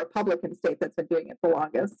at least a Republican state that's been doing it the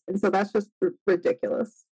longest. And so that's just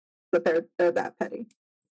ridiculous that they're that petty,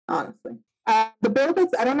 honestly. The bill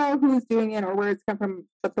I don't know who's doing it or where it's come from,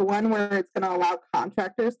 but the one where it's going to allow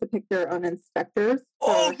contractors to pick their own inspectors.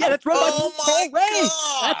 Oh, yeah, that's right. Oh, my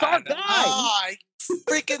God. That's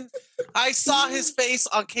our guy. I saw his face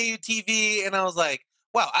on KUTV and I was like,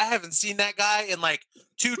 wow, I haven't seen that guy in like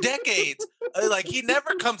 2 decades. Like he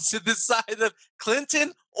never comes to this side of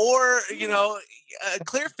Clinton or,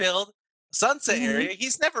 Clearfield, Sunset area.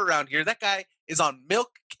 He's never around here. That guy is on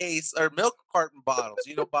milk carton bottles,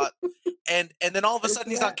 and then all of a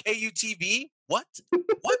sudden he's on KUTV. What?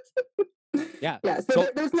 Yeah. So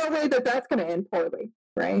there's no way that's going to end poorly,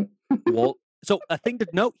 right? Well, so a thing to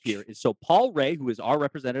note here is Paul Ray, who is our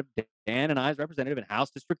representative, Dan and I's representative in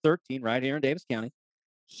House District 13, right here in Davis County,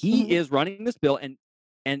 he is running this bill,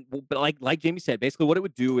 but like Jamie said, basically what it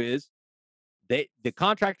would do is the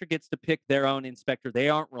contractor gets to pick their own inspector. They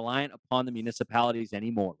aren't reliant upon the municipalities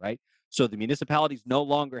anymore, right? So the municipalities no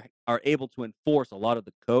longer are able to enforce a lot of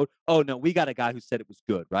the code. Oh, no, we got a guy who said it was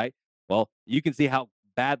good, right? Well, you can see how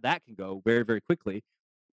bad that can go very, very quickly.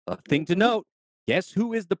 A thing to note, guess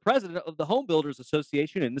who is the president of the Home Builders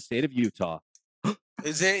Association in the state of Utah?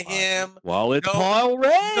 Is it him? Well, it's Paul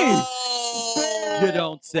Ray. No! You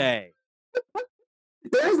don't say.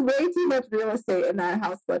 There's way too much real estate in that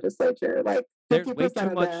House legislature. Like, there's way too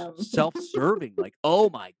much self-serving. Like, oh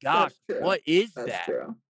my gosh, what is that? That's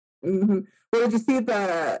true. Well, did you see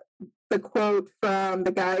the quote from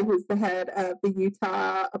the guy who's the head of the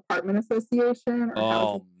Utah Apartment Association?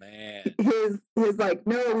 Oh man, his like,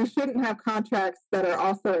 no, we shouldn't have contracts that are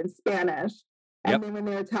also in Spanish. And then when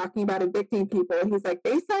they were talking about evicting people, he's like,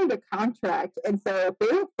 they signed a contract, and so if they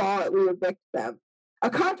don't follow it, we evict them. a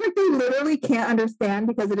contract they literally can't understand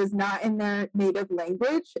because it is not in their native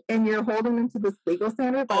language, and you're holding them to this legal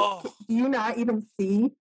standard. But do you not even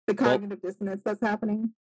see the cognitive dissonance that's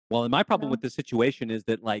happening? Well, and my problem with this situation is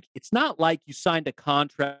that, like, it's not like you signed a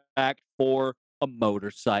contract for a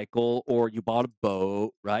motorcycle or you bought a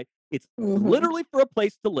boat, right? It's literally for a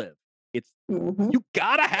place to live. It's you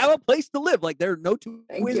gotta have a place to live. Like, there are no two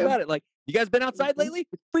ways about it. Like, you guys been outside lately?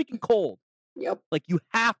 It's freaking cold. Yep. Like, you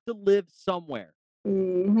have to live somewhere.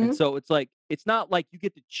 And so it's like, it's not like you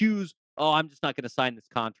get to choose, oh, I'm just not going to sign this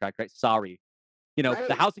contract, right? Sorry. You know,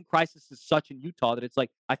 the housing crisis is such in Utah that it's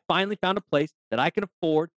like, I finally found a place that I can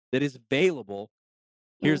afford, that is available.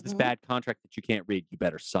 Here's this bad contract that you can't read. You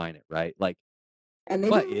better sign it, right? Like, and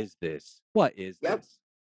what is this? What is this?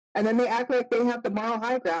 And then they act like they have the moral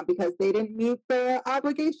high ground because they didn't meet the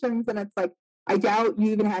obligations. And it's like, I doubt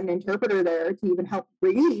you even had an interpreter there to even help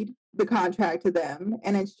read the contract to them.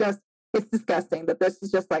 And it's disgusting that this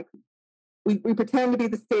is just like, we pretend to be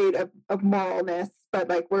the state of moralness, but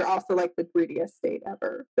like we're also like the greediest state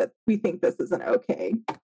ever, that we think this is an okay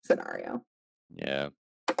scenario. Yeah.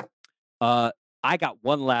 I got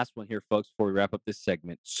one last one here, folks, before we wrap up this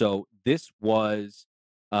segment. So this was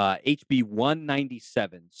HB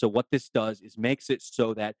 197. So what this does is makes it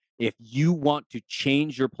so that if you want to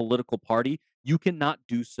change your political party, you cannot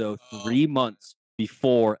do so 3 months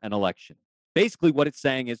before an election. Basically, what it's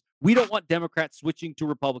saying is we don't want Democrats switching to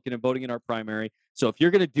Republican and voting in our primary. So if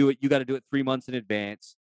you're going to do it, you got to do it 3 months in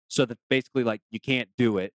advance. So that basically, like, you can't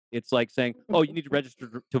do it. It's like saying, oh, you need to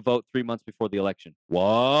register to vote 3 months before the election.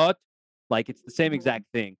 What? Like, it's the same exact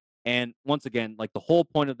thing. And once again, like, the whole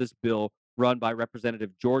point of this bill, run by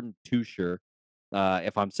Representative Jordan Tusher,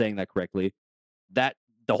 if I'm saying that correctly, that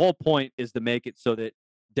the whole point is to make it so that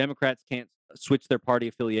Democrats can't switch their party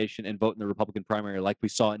affiliation and vote in the Republican primary like we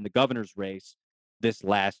saw in the governor's race this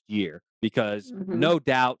last year. Because no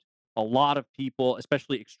doubt a lot of people,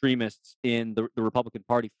 especially extremists in the Republican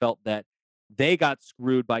Party, felt that they got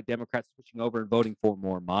screwed by Democrats switching over and voting for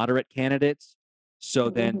more moderate candidates. So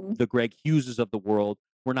then the Greg Hugheses of the world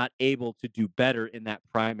were not able to do better in that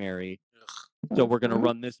primary. So we're going to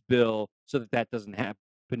run this bill so that that doesn't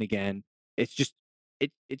happen again. It's just,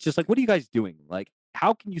 it's just like, what are you guys doing? Like,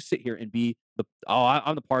 how can you sit here and be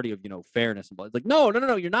I'm the party of, fairness and it's like, no,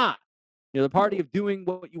 you're not. You're the party of doing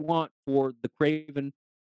what you want for the craven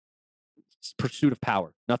pursuit of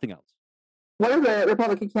power, nothing else. One of the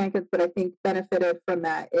Republican candidates that I think benefited from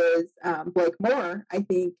that is Blake Moore. I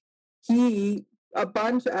think a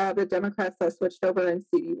bunch of the Democrats that switched over in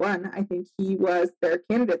CD1, I think he was their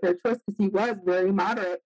candidate, their choice, because he was very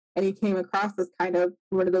moderate and he came across as kind of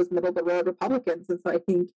one of those middle of the road Republicans. And so I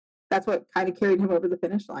think that's what kind of carried him over the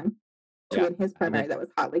finish line to win his primary that was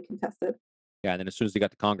hotly contested. Yeah, and then as soon as he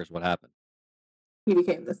got to Congress, what happened? He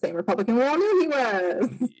became the same Republican we all knew he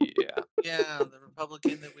was. Yeah, the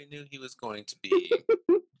Republican that we knew he was going to be.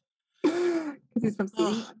 Because he's from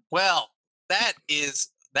CD1. Well, that,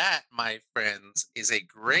 my friends, is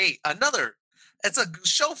it's a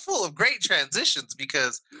show full of great transitions,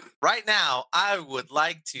 because right now I would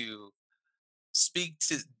like to speak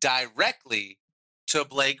directly to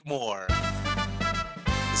Blake Moore.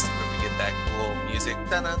 This is where we get that cool music.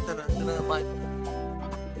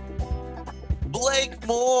 Blake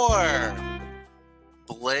Moore!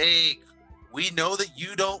 Blake, we know that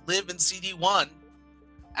you don't live in CD1.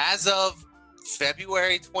 As of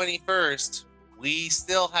February 21st, we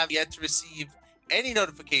still have yet to receive any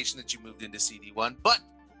notification that you moved into CD1, but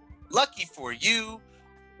lucky for you,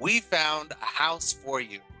 we found a house for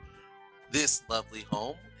you. This lovely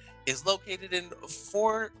home is located in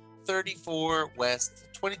 434 West,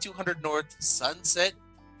 2200 North, Sunset,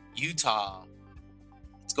 Utah.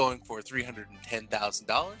 It's going for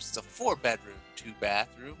 $310,000. It's a 4-bedroom,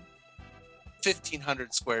 2-bathroom,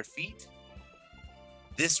 1,500 square feet.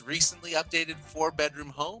 This recently updated 4-bedroom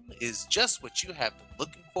home is just what you have been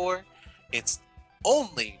looking for. It's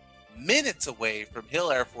only minutes away from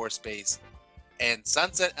Hill Air Force Base and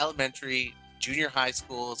Sunset Elementary Junior High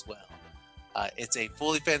School as well. It's a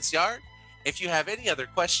fully fenced yard. If you have any other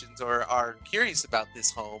questions or are curious about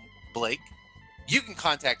this home, Blake, you can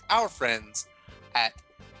contact our friends at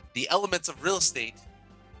the Elements of Real Estate,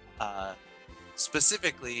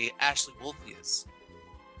 specifically Ashley Wolfius.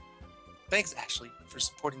 Thanks, Ashley, for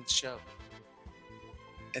supporting the show.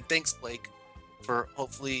 And thanks, Blake, for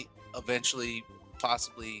hopefully, eventually,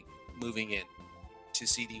 possibly moving in to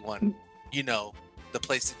CD1. You know, the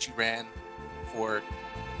place that you ran for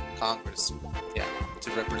Congress,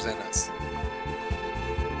 to represent us.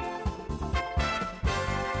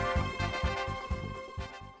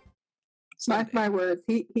 Mark my words,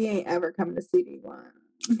 he ain't ever coming to CD1.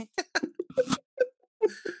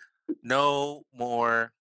 No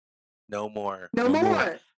more. No more. No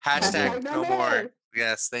more. Hashtag No no more. more.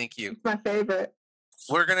 Yes, thank you. It's my favorite.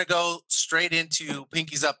 We're gonna go straight into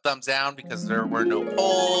pinkies up, thumbs down because there were no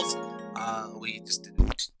polls. We just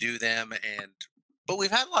didn't do them, but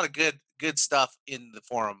we've had a lot of good stuff in the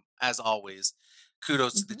forum as always.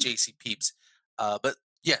 Kudos to the JC peeps. But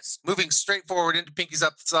yes, moving straight forward into pinkies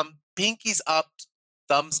up,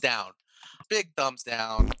 thumbs down. Big thumbs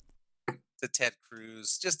down to Ted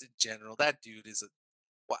Cruz. Just in general, that dude is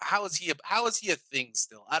how is he a thing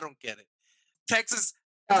still? I don't get it. Texas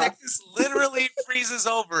literally freezes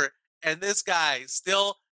over, and this guy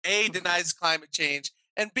still A, denies climate change,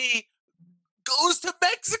 and B, goes to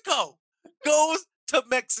Mexico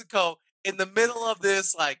in the middle of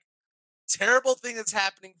this like terrible thing that's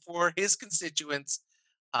happening for his constituents.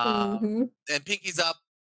 And pinkies up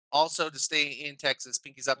also to stay in Texas.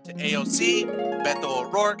 Pinkies up to AOC, Beto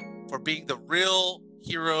O'Rourke, for being the real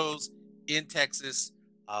heroes in Texas,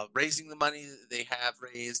 raising the money that they have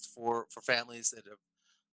raised for families that have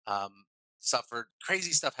suffered.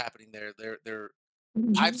 Crazy stuff happening there. Their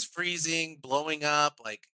pipes freezing, blowing up,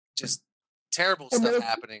 like just terrible stuff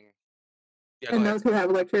happening. Yeah, and those who have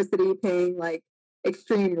electricity paying like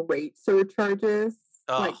extreme rate surcharges.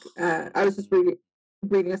 Like I was just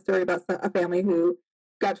reading a story about a family who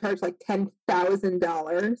got charged like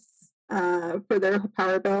 $10,000 for their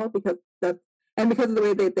power bill because of the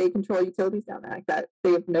way that they control utilities down there, like that,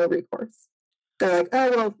 they have no recourse. They're like,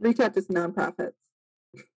 oh well, reach out to some nonprofits.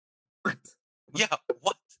 What? Yeah,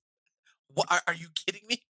 what? Are you kidding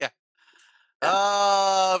me? Yeah.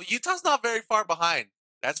 Utah's not very far behind.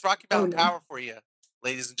 That's Rocky Mountain Power for you,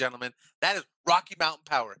 ladies and gentlemen. That is Rocky Mountain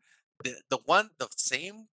Power. The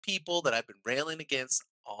same people that I've been railing against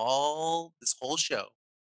all this whole show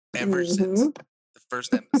ever since the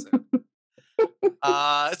first episode.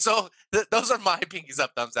 So those are my pinkies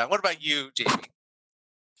up, thumbs down. What about you, Jamie?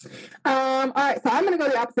 All right, so I'm going to go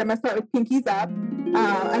the opposite. I'm going to start with pinkies up.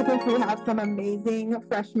 I think we have some amazing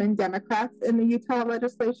freshman Democrats in the Utah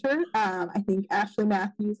legislature. I think Ashley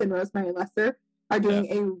Matthews and Rosemary Lesser are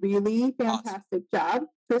doing a really fantastic job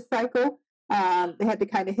this cycle. They had to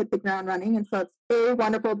kind of hit the ground running, and so it's very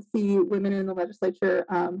wonderful to see women in the legislature,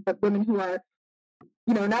 but women who are,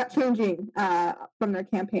 not changing from their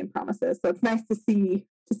campaign promises. So it's nice to see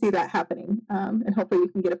that happening, and hopefully we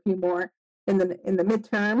can get a few more in the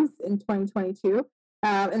midterms in 2022.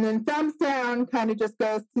 And then thumbs down kind of just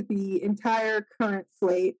goes to the entire current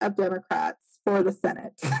slate of Democrats for the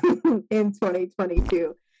Senate in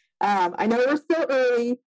 2022. I know we're still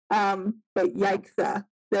early, but yikes.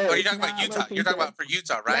 You're talking about Utah. You're talking about for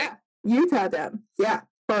Utah, right? Yeah, Utah Dems. Yeah,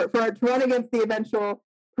 for to run against the eventual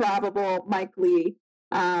probable Mike Lee.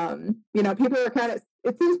 People are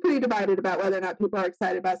it seems pretty divided about whether or not people are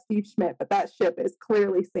excited about Steve Schmidt, but that ship is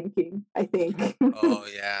clearly sinking, I think. Oh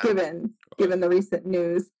yeah. given the recent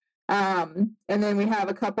news. And then we have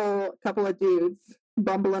a couple of dudes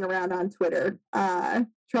bumbling around on Twitter,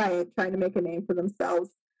 trying to make a name for themselves.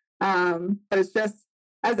 But it's just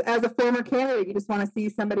as a former candidate, you just want to see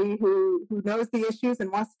somebody who knows the issues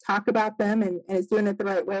and wants to talk about them and is doing it the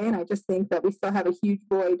right way. And I just think that we still have a huge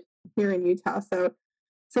void here in Utah. So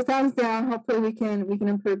thumbs down. Hopefully we can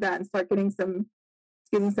improve that and start getting some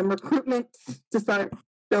recruitment to start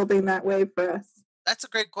building that way for us. That's a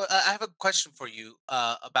great question. I have a question for you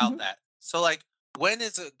about that. So like, when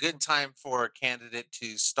is a good time for a candidate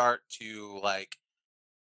to start to like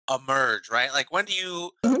emerge, right? Like when do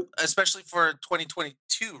you, especially for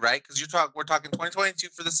 2022, right? Because we're talking 2022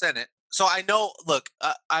 for the Senate. So I know,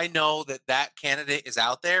 I know that candidate is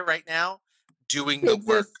out there right now doing the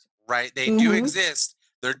work, right? They do exist.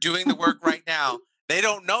 They're doing the work right now. They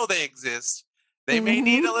don't know they exist. They may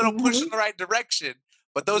need a little push in the right direction,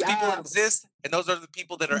 but those people exist, and those are the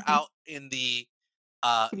people that are out in the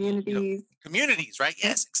communities, right?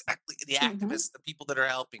 Yes, exactly. The activists, the people that are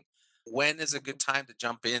helping. When is a good time to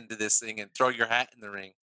jump into this thing and throw your hat in the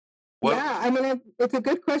ring? It's a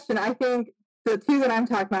good question. I think the two that I'm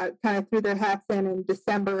talking about kind of threw their hats in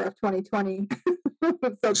December of 2020. So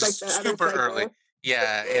it's like super early.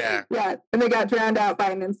 Yeah. Yeah, and they got drowned out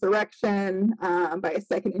by an insurrection, by a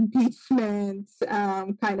second impeachment,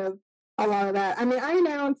 kind of a lot of that. I mean, I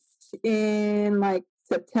announced in like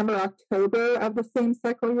September, October of the same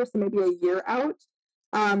cycle year, so maybe a year out.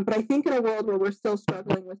 But I think in a world where we're still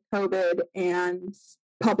struggling with COVID and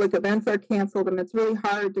public events are canceled and it's really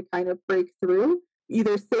hard to kind of break through,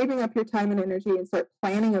 either saving up your time and energy and start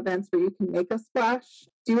planning events where you can make a splash,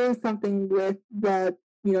 doing something with the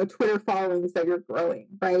Twitter followings that you're growing,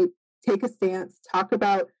 right? Take a stance, talk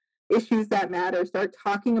about issues that matter, start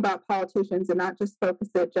talking about politicians and not just focus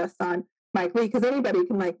it just on Mike Lee, because anybody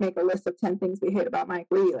can like make a list of 10 things we hate about Mike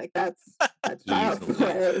Lee. Like that's child's Easily.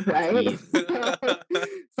 play, right? Easily. So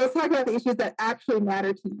let's talk about the issues that actually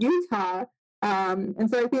matter to Utah. And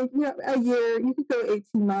so I think, a year, you could go 18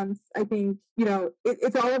 months. I think,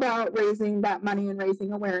 it's all about raising that money and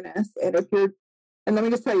raising awareness. And and let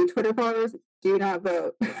me just tell you, Twitter followers do not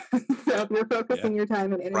vote. So if you're focusing your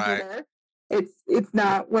time and energy there, it's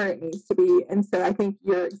not where it needs to be. And so I think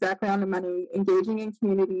you're exactly on the money, engaging in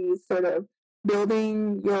communities, sort of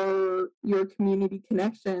building your community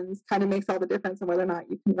connections kind of makes all the difference in whether or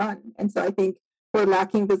not you can run. And so I think we're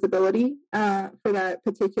lacking visibility for that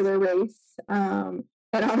particular race.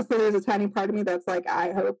 And honestly, there's a tiny part of me that's like,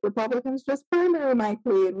 I hope Republicans just primary Mike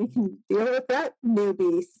Lee and we can deal with that new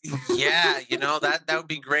beast. Yeah, that would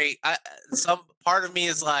be great. Some part of me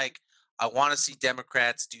is like, I want to see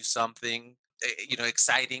Democrats do something,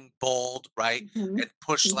 exciting, bold, right, and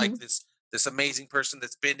push like this amazing person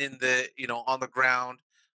that's been in the, on the ground,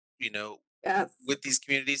 with these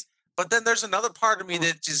communities. But then there's another part of me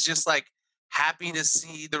that is just like happy to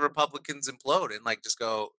see the Republicans implode and like just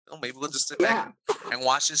go, oh, maybe we'll just sit back and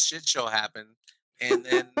watch this shit show happen, and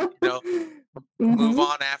then move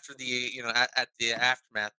on after the at the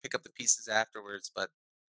aftermath, pick up the pieces afterwards. But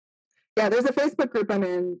yeah, there's a Facebook group I'm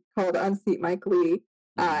in called Unseat Mike Lee.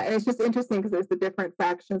 And it's just interesting because there's the different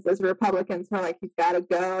factions. There's the Republicans who are like, he's got to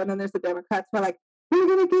go. And then there's the Democrats who are like, we're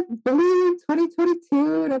going to get bullied in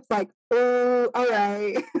 2022. And it's like, oh, all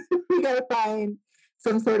right. We got to find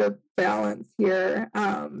some sort of balance here.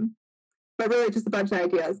 But really just a bunch of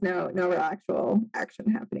ideas. No real actual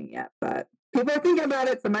action happening yet. But people are thinking about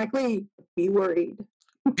it. So Mike Lee, be worried.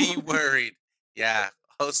 Be worried. Yeah.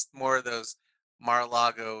 Host more of those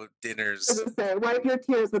Mar-a-Lago dinners. Say, wipe your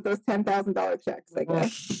tears with those $10,000 checks, I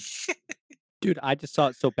guess. Dude, I just saw,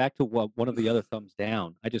 so back to one of the other thumbs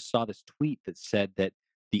down, I just saw this tweet that said that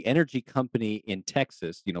the energy company in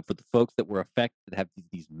Texas, for the folks that were affected that have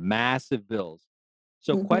these massive bills.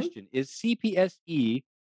 So question, is CPSE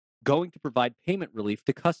going to provide payment relief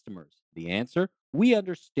to customers? The answer, we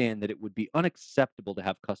understand that it would be unacceptable to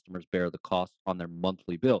have customers bear the cost on their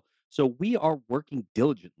monthly bill. So we are working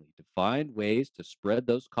diligently to find ways to spread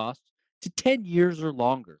those costs to 10 years or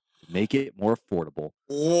longer to make it more affordable.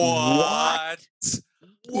 What?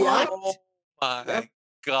 Yep. Oh my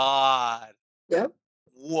God. Yep.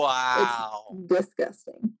 Wow. It's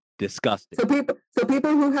disgusting. So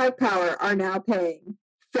people who have power are now paying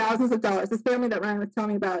thousands of dollars. This family that Ryan was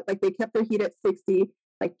telling me about, like they kept their heat at 60,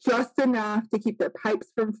 like just enough to keep their pipes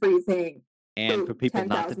from freezing. And for people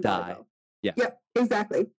not to die. Yeah. Yep,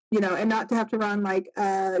 exactly. And not to have to run like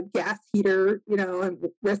a gas heater, and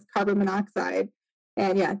risk carbon monoxide.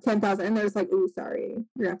 And yeah, 10,000. And there's like, oh, sorry,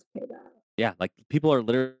 you're gonna have to pay that. Yeah, like people are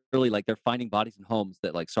literally like they're finding bodies in homes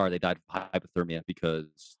that like, sorry, they died of hypothermia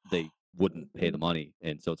because they wouldn't pay the money.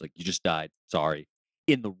 And so it's like, you just died. Sorry.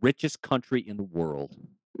 In the richest country in the world.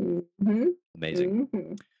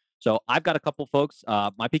 Amazing. So I've got a couple folks.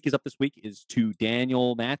 My pick is up this week is to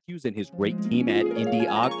Daniel Matthews and his great team at Indy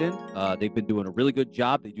Ogden. They've been doing a really good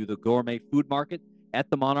job. They do the gourmet food market at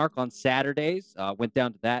the Monarch on Saturdays. Went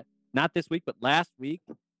down to that, not this week, but last week.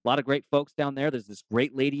 A lot of great folks down there. There's this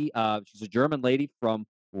great lady. She's a German lady from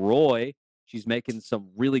Roy. She's making some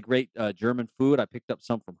really great German food. I picked up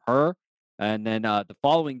some from her. And then the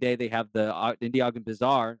following day, they have the Indy Ogden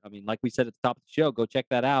Bazaar. I mean, like we said at the top of the show, go check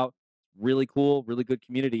that out. Really cool, really good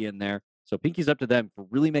community in there. So pinky's up to them for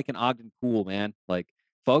really making Ogden cool, man. Like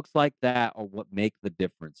folks like that are what make the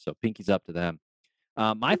difference. So pinky's up to them.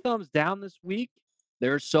 My thumbs down this week.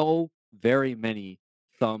 There are so very many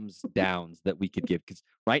thumbs downs that we could give because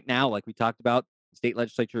right now, like we talked about, the state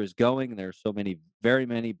legislature is going, and there are so many, very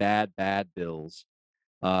many bad bills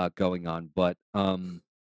going on. But I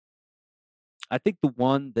think the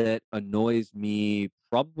one that annoys me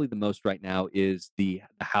probably the most right now is the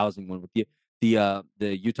housing one with the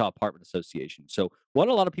Utah Apartment Association. So what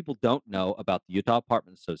a lot of people don't know about the Utah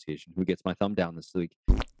Apartment Association, who gets my thumb down this week,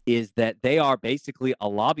 is that they are basically a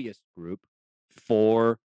lobbyist group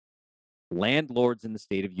for landlords in the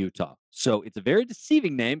state of Utah. So it's a very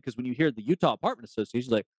deceiving name because when you hear the Utah Apartment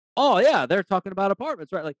Association, like, oh yeah, they're talking about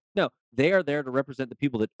apartments, right? Like, no, they are there to represent the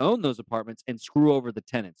people that own those apartments and screw over the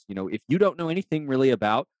tenants. If you don't know anything really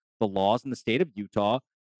about the laws in the state of Utah,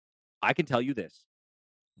 I can tell you this.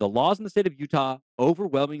 The laws in the state of Utah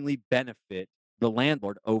overwhelmingly benefit the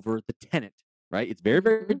landlord over the tenant, right? It's very,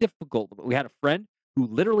 very difficult. We had a friend who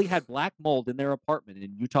literally had black mold in their apartment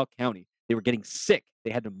in Utah County. They were getting sick.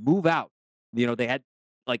 They had to move out. They had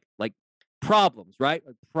like problems, right?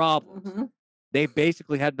 Problems. They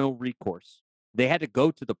basically had no recourse. They had to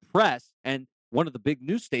go to the press, and one of the big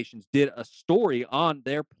news stations did a story on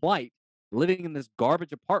their plight living in this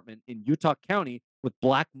garbage apartment in Utah County with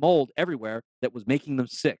black mold everywhere that was making them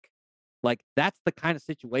sick. Like, that's the kind of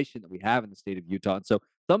situation that we have in the state of Utah. And so,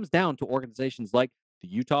 thumbs down to organizations like the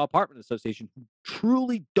Utah Apartment Association who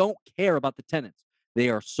truly don't care about the tenants. They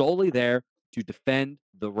are solely there to defend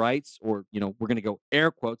the rights, or, we're going to go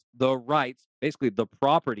air quotes, the rights, basically the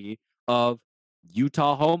property of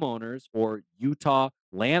Utah homeowners or Utah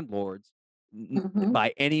landlords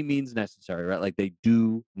by any means necessary, right? Like, they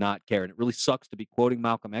do not care. And it really sucks to be quoting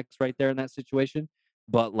Malcolm X right there in that situation.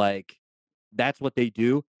 But, like, that's what they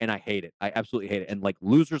do, and I hate it. I absolutely hate it. And, like,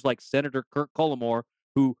 losers like Senator Kirk Cullimore,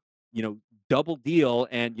 who, double deal,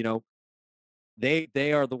 and,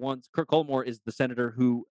 they are the ones. Kirk Cullimore is the senator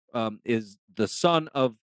who is the son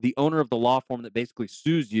of the owner of the law firm that basically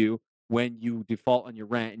sues you when you default on your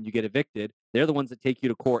rent and you get evicted. They're the ones that take you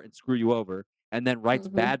to court and screw you over, and then writes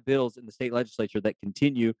bad bills in the state legislature that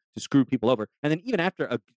continue to screw people over. And then even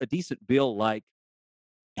after a decent bill like,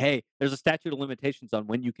 hey, there's a statute of limitations on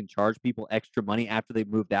when you can charge people extra money after they've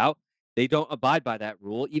moved out, they don't abide by that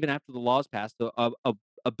rule. Even after the laws passed,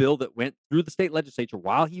 a bill that went through the state legislature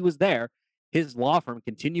while he was there, his law firm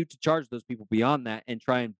continued to charge those people beyond that and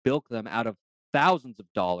try and bilk them out of thousands of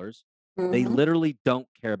dollars. They literally don't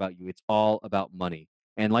care about you. It's all about money.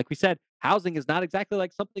 And like we said, housing is not exactly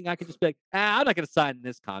like something I can just be like, I'm not going to sign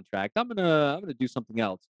this contract. I'm gonna do something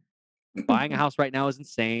else. Buying a house right now is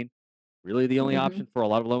insane. Really, the only option for a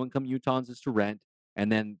lot of low-income Utahns is to rent,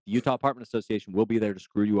 and then the Utah Apartment Association will be there to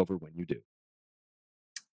screw you over when you do.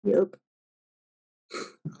 Yep.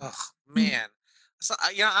 Oh man, so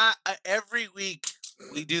I every week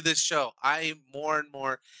we do this show, I more and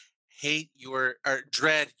more hate or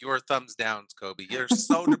dread your thumbs downs, Kobe. You're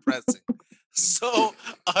so depressing, so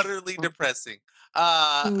utterly depressing.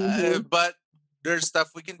 But there's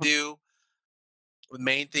stuff we can do. The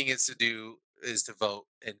main thing is to vote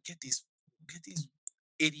and get these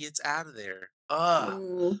idiots out of there.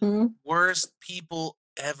 Worst people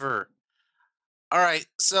ever. All right,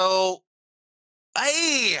 so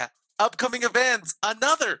hey, upcoming events,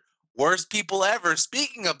 another worst people ever.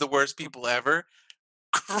 Speaking of the worst people ever,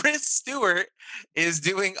 Chris Stewart is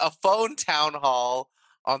doing a phone town hall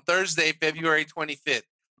on Thursday, February 25th.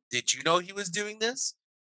 Did you know he was doing this?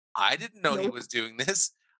 I didn't know he was doing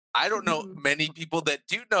this. I don't know many people that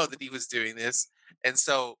do know that he was doing this. And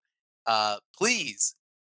so, please,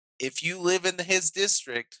 if you live in his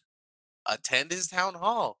district, attend his town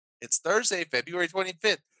hall. It's Thursday, February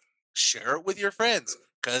 25th. Share it with your friends,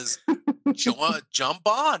 because jump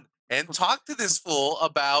on and talk to this fool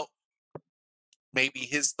about maybe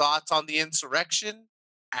his thoughts on the insurrection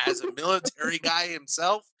as a military guy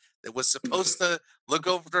himself that was supposed to look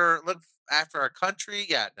after our country.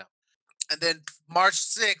 Yeah, no. And then March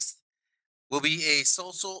 6th will be a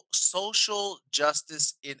social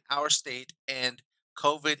justice in our state and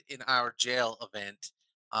COVID in our jail event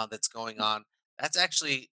that's going on. That's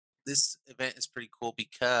actually, this event is pretty cool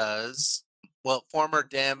because, well, former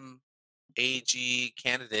Dem AG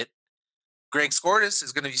candidate Greg Skordas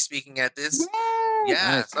is going to be speaking at this.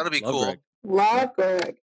 Yeah, Nice. so that'll be Love cool. Greg. Love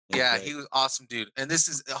Greg. Yeah, Greg. he was awesome, dude. And this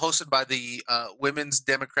is hosted by the Women's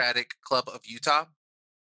Democratic Club of Utah.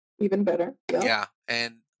 Even better. Yep. Yeah,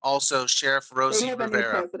 and also Sheriff They Rosie have a new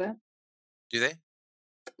Rivera. president. Do they?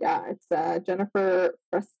 Yeah, it's Jennifer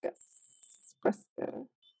Fresca.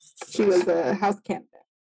 She was a House candidate.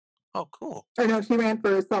 Oh, cool. Or no, she ran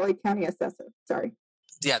for Salt Lake County assessor. Sorry.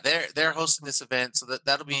 Yeah, they're hosting this event, so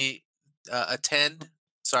that'll be attend.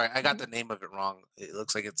 Sorry, I got the name of it wrong. It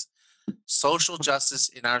looks like it's social justice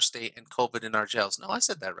in our state and COVID in our jails. No, I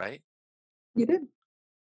said that right. You did.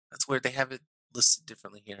 That's weird. They have it listed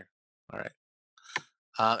differently here. All right.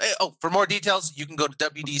 For more details, you can go to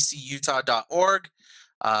wdcutah.org.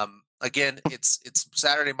 Again, it's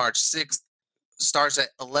Saturday, March 6th. Starts at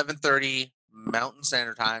 11:30 Mountain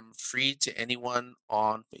Standard Time. Free to anyone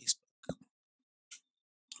on Facebook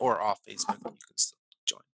or off Facebook. You can still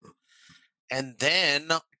join. And then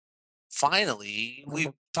finally,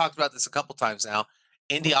 we've talked about this a couple times now.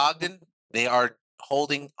 Indy Ogden, they are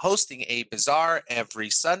hosting a bazaar every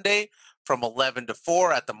Sunday from 11 to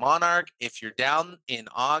 4 at the Monarch. If you're down in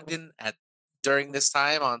Ogden during this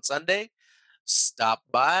time on Sunday, stop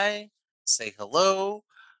by, say hello.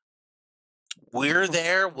 We're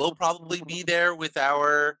there. We'll probably be there with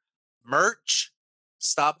our merch.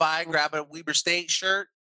 Stop by, grab a Weber State shirt,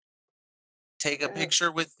 take a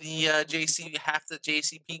picture with the half the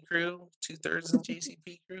JCP crew, 2/3 of the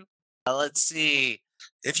JCP crew. Let's see.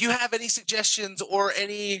 If you have any suggestions or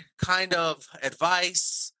any kind of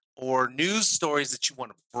advice or news stories that you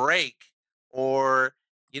want to break, or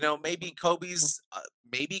maybe Kobe's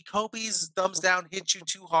thumbs down hit you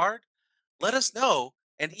too hard, let us know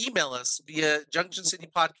and email us via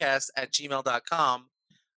junctioncitypodcast@gmail.com.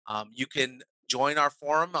 You can join our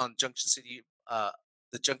forum on Junction City,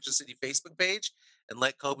 the Junction City Facebook page, and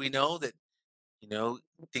let Kobe know that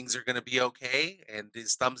things are going to be okay, and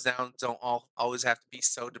these thumbs down don't always have to be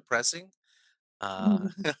so depressing. You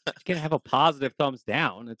can have a positive thumbs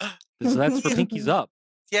down. That's for pinkies up.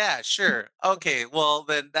 Yeah, sure. Okay, well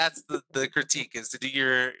then that's the critique, is to do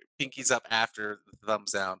your pinkies up after the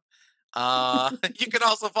thumbs down. You can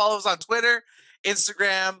also follow us on Twitter,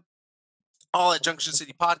 Instagram, all at Junction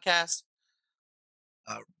City Podcast.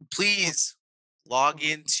 Please log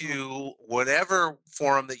into whatever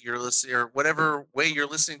forum that you're listening, or whatever way you're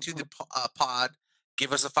listening to the pod.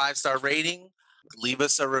 Give us a 5-star rating. Leave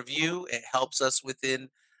us a review. It helps us within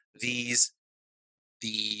the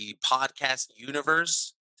podcast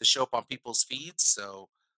universe to show up on people's feeds. So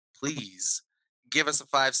please give us a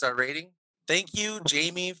 5-star rating. Thank you,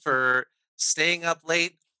 Jamie, for staying up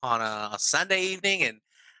late on a Sunday evening and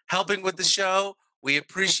helping with the show. We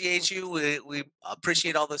appreciate you. We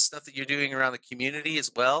appreciate all the stuff that you're doing around the community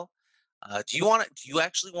as well. Do you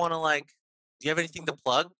actually want to do you have anything to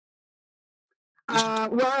plug?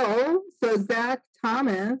 Well, so Zach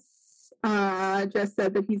Thomas just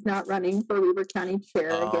said that he's not running for Weber County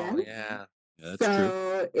Chair again. Yeah. That's so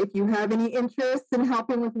true. If you have any interest in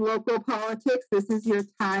helping with local politics, this is your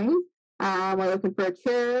time. We're looking for a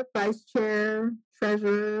chair, vice chair,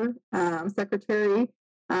 treasurer, secretary,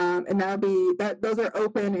 and those are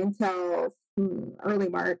open until early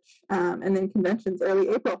March, and then conventions early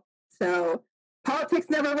April. So politics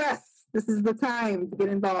never rests. This is the time to get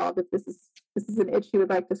involved if this is an itch you would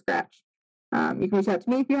like to scratch. You can reach out to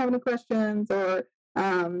me if you have any questions, or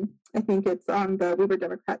I think it's on the Weber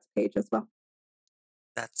Democrats page as well.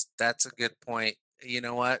 That's a good point. You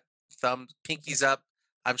know what? Pinkies up,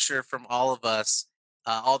 I'm sure, from all of us,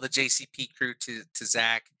 all the JCP crew to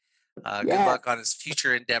Zach. Good luck on his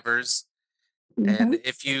future endeavors. And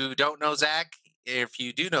if you don't know Zach, if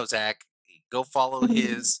you do know Zach, go follow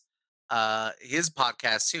his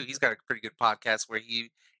podcast too. He's got a pretty good podcast where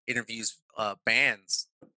he interviews bands,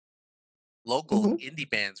 local indie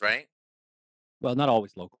bands, right? Well, not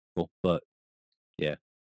always local, but yeah,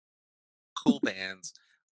 cool bands.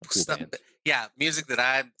 Yeah, music that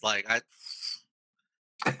I'm like, I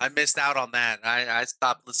missed out on that. I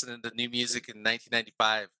stopped listening to new music in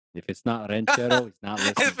 1995. If it's not ranchero, he's not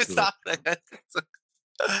listening if it's to not, it. So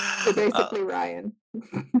basically, Ryan.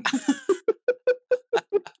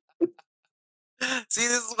 See,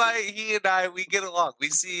 this is why he and I, we get along. We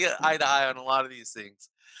see eye to eye on a lot of these things.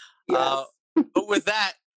 Yes. But with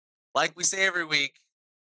that, like we say every week,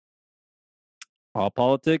 all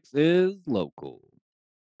politics is local.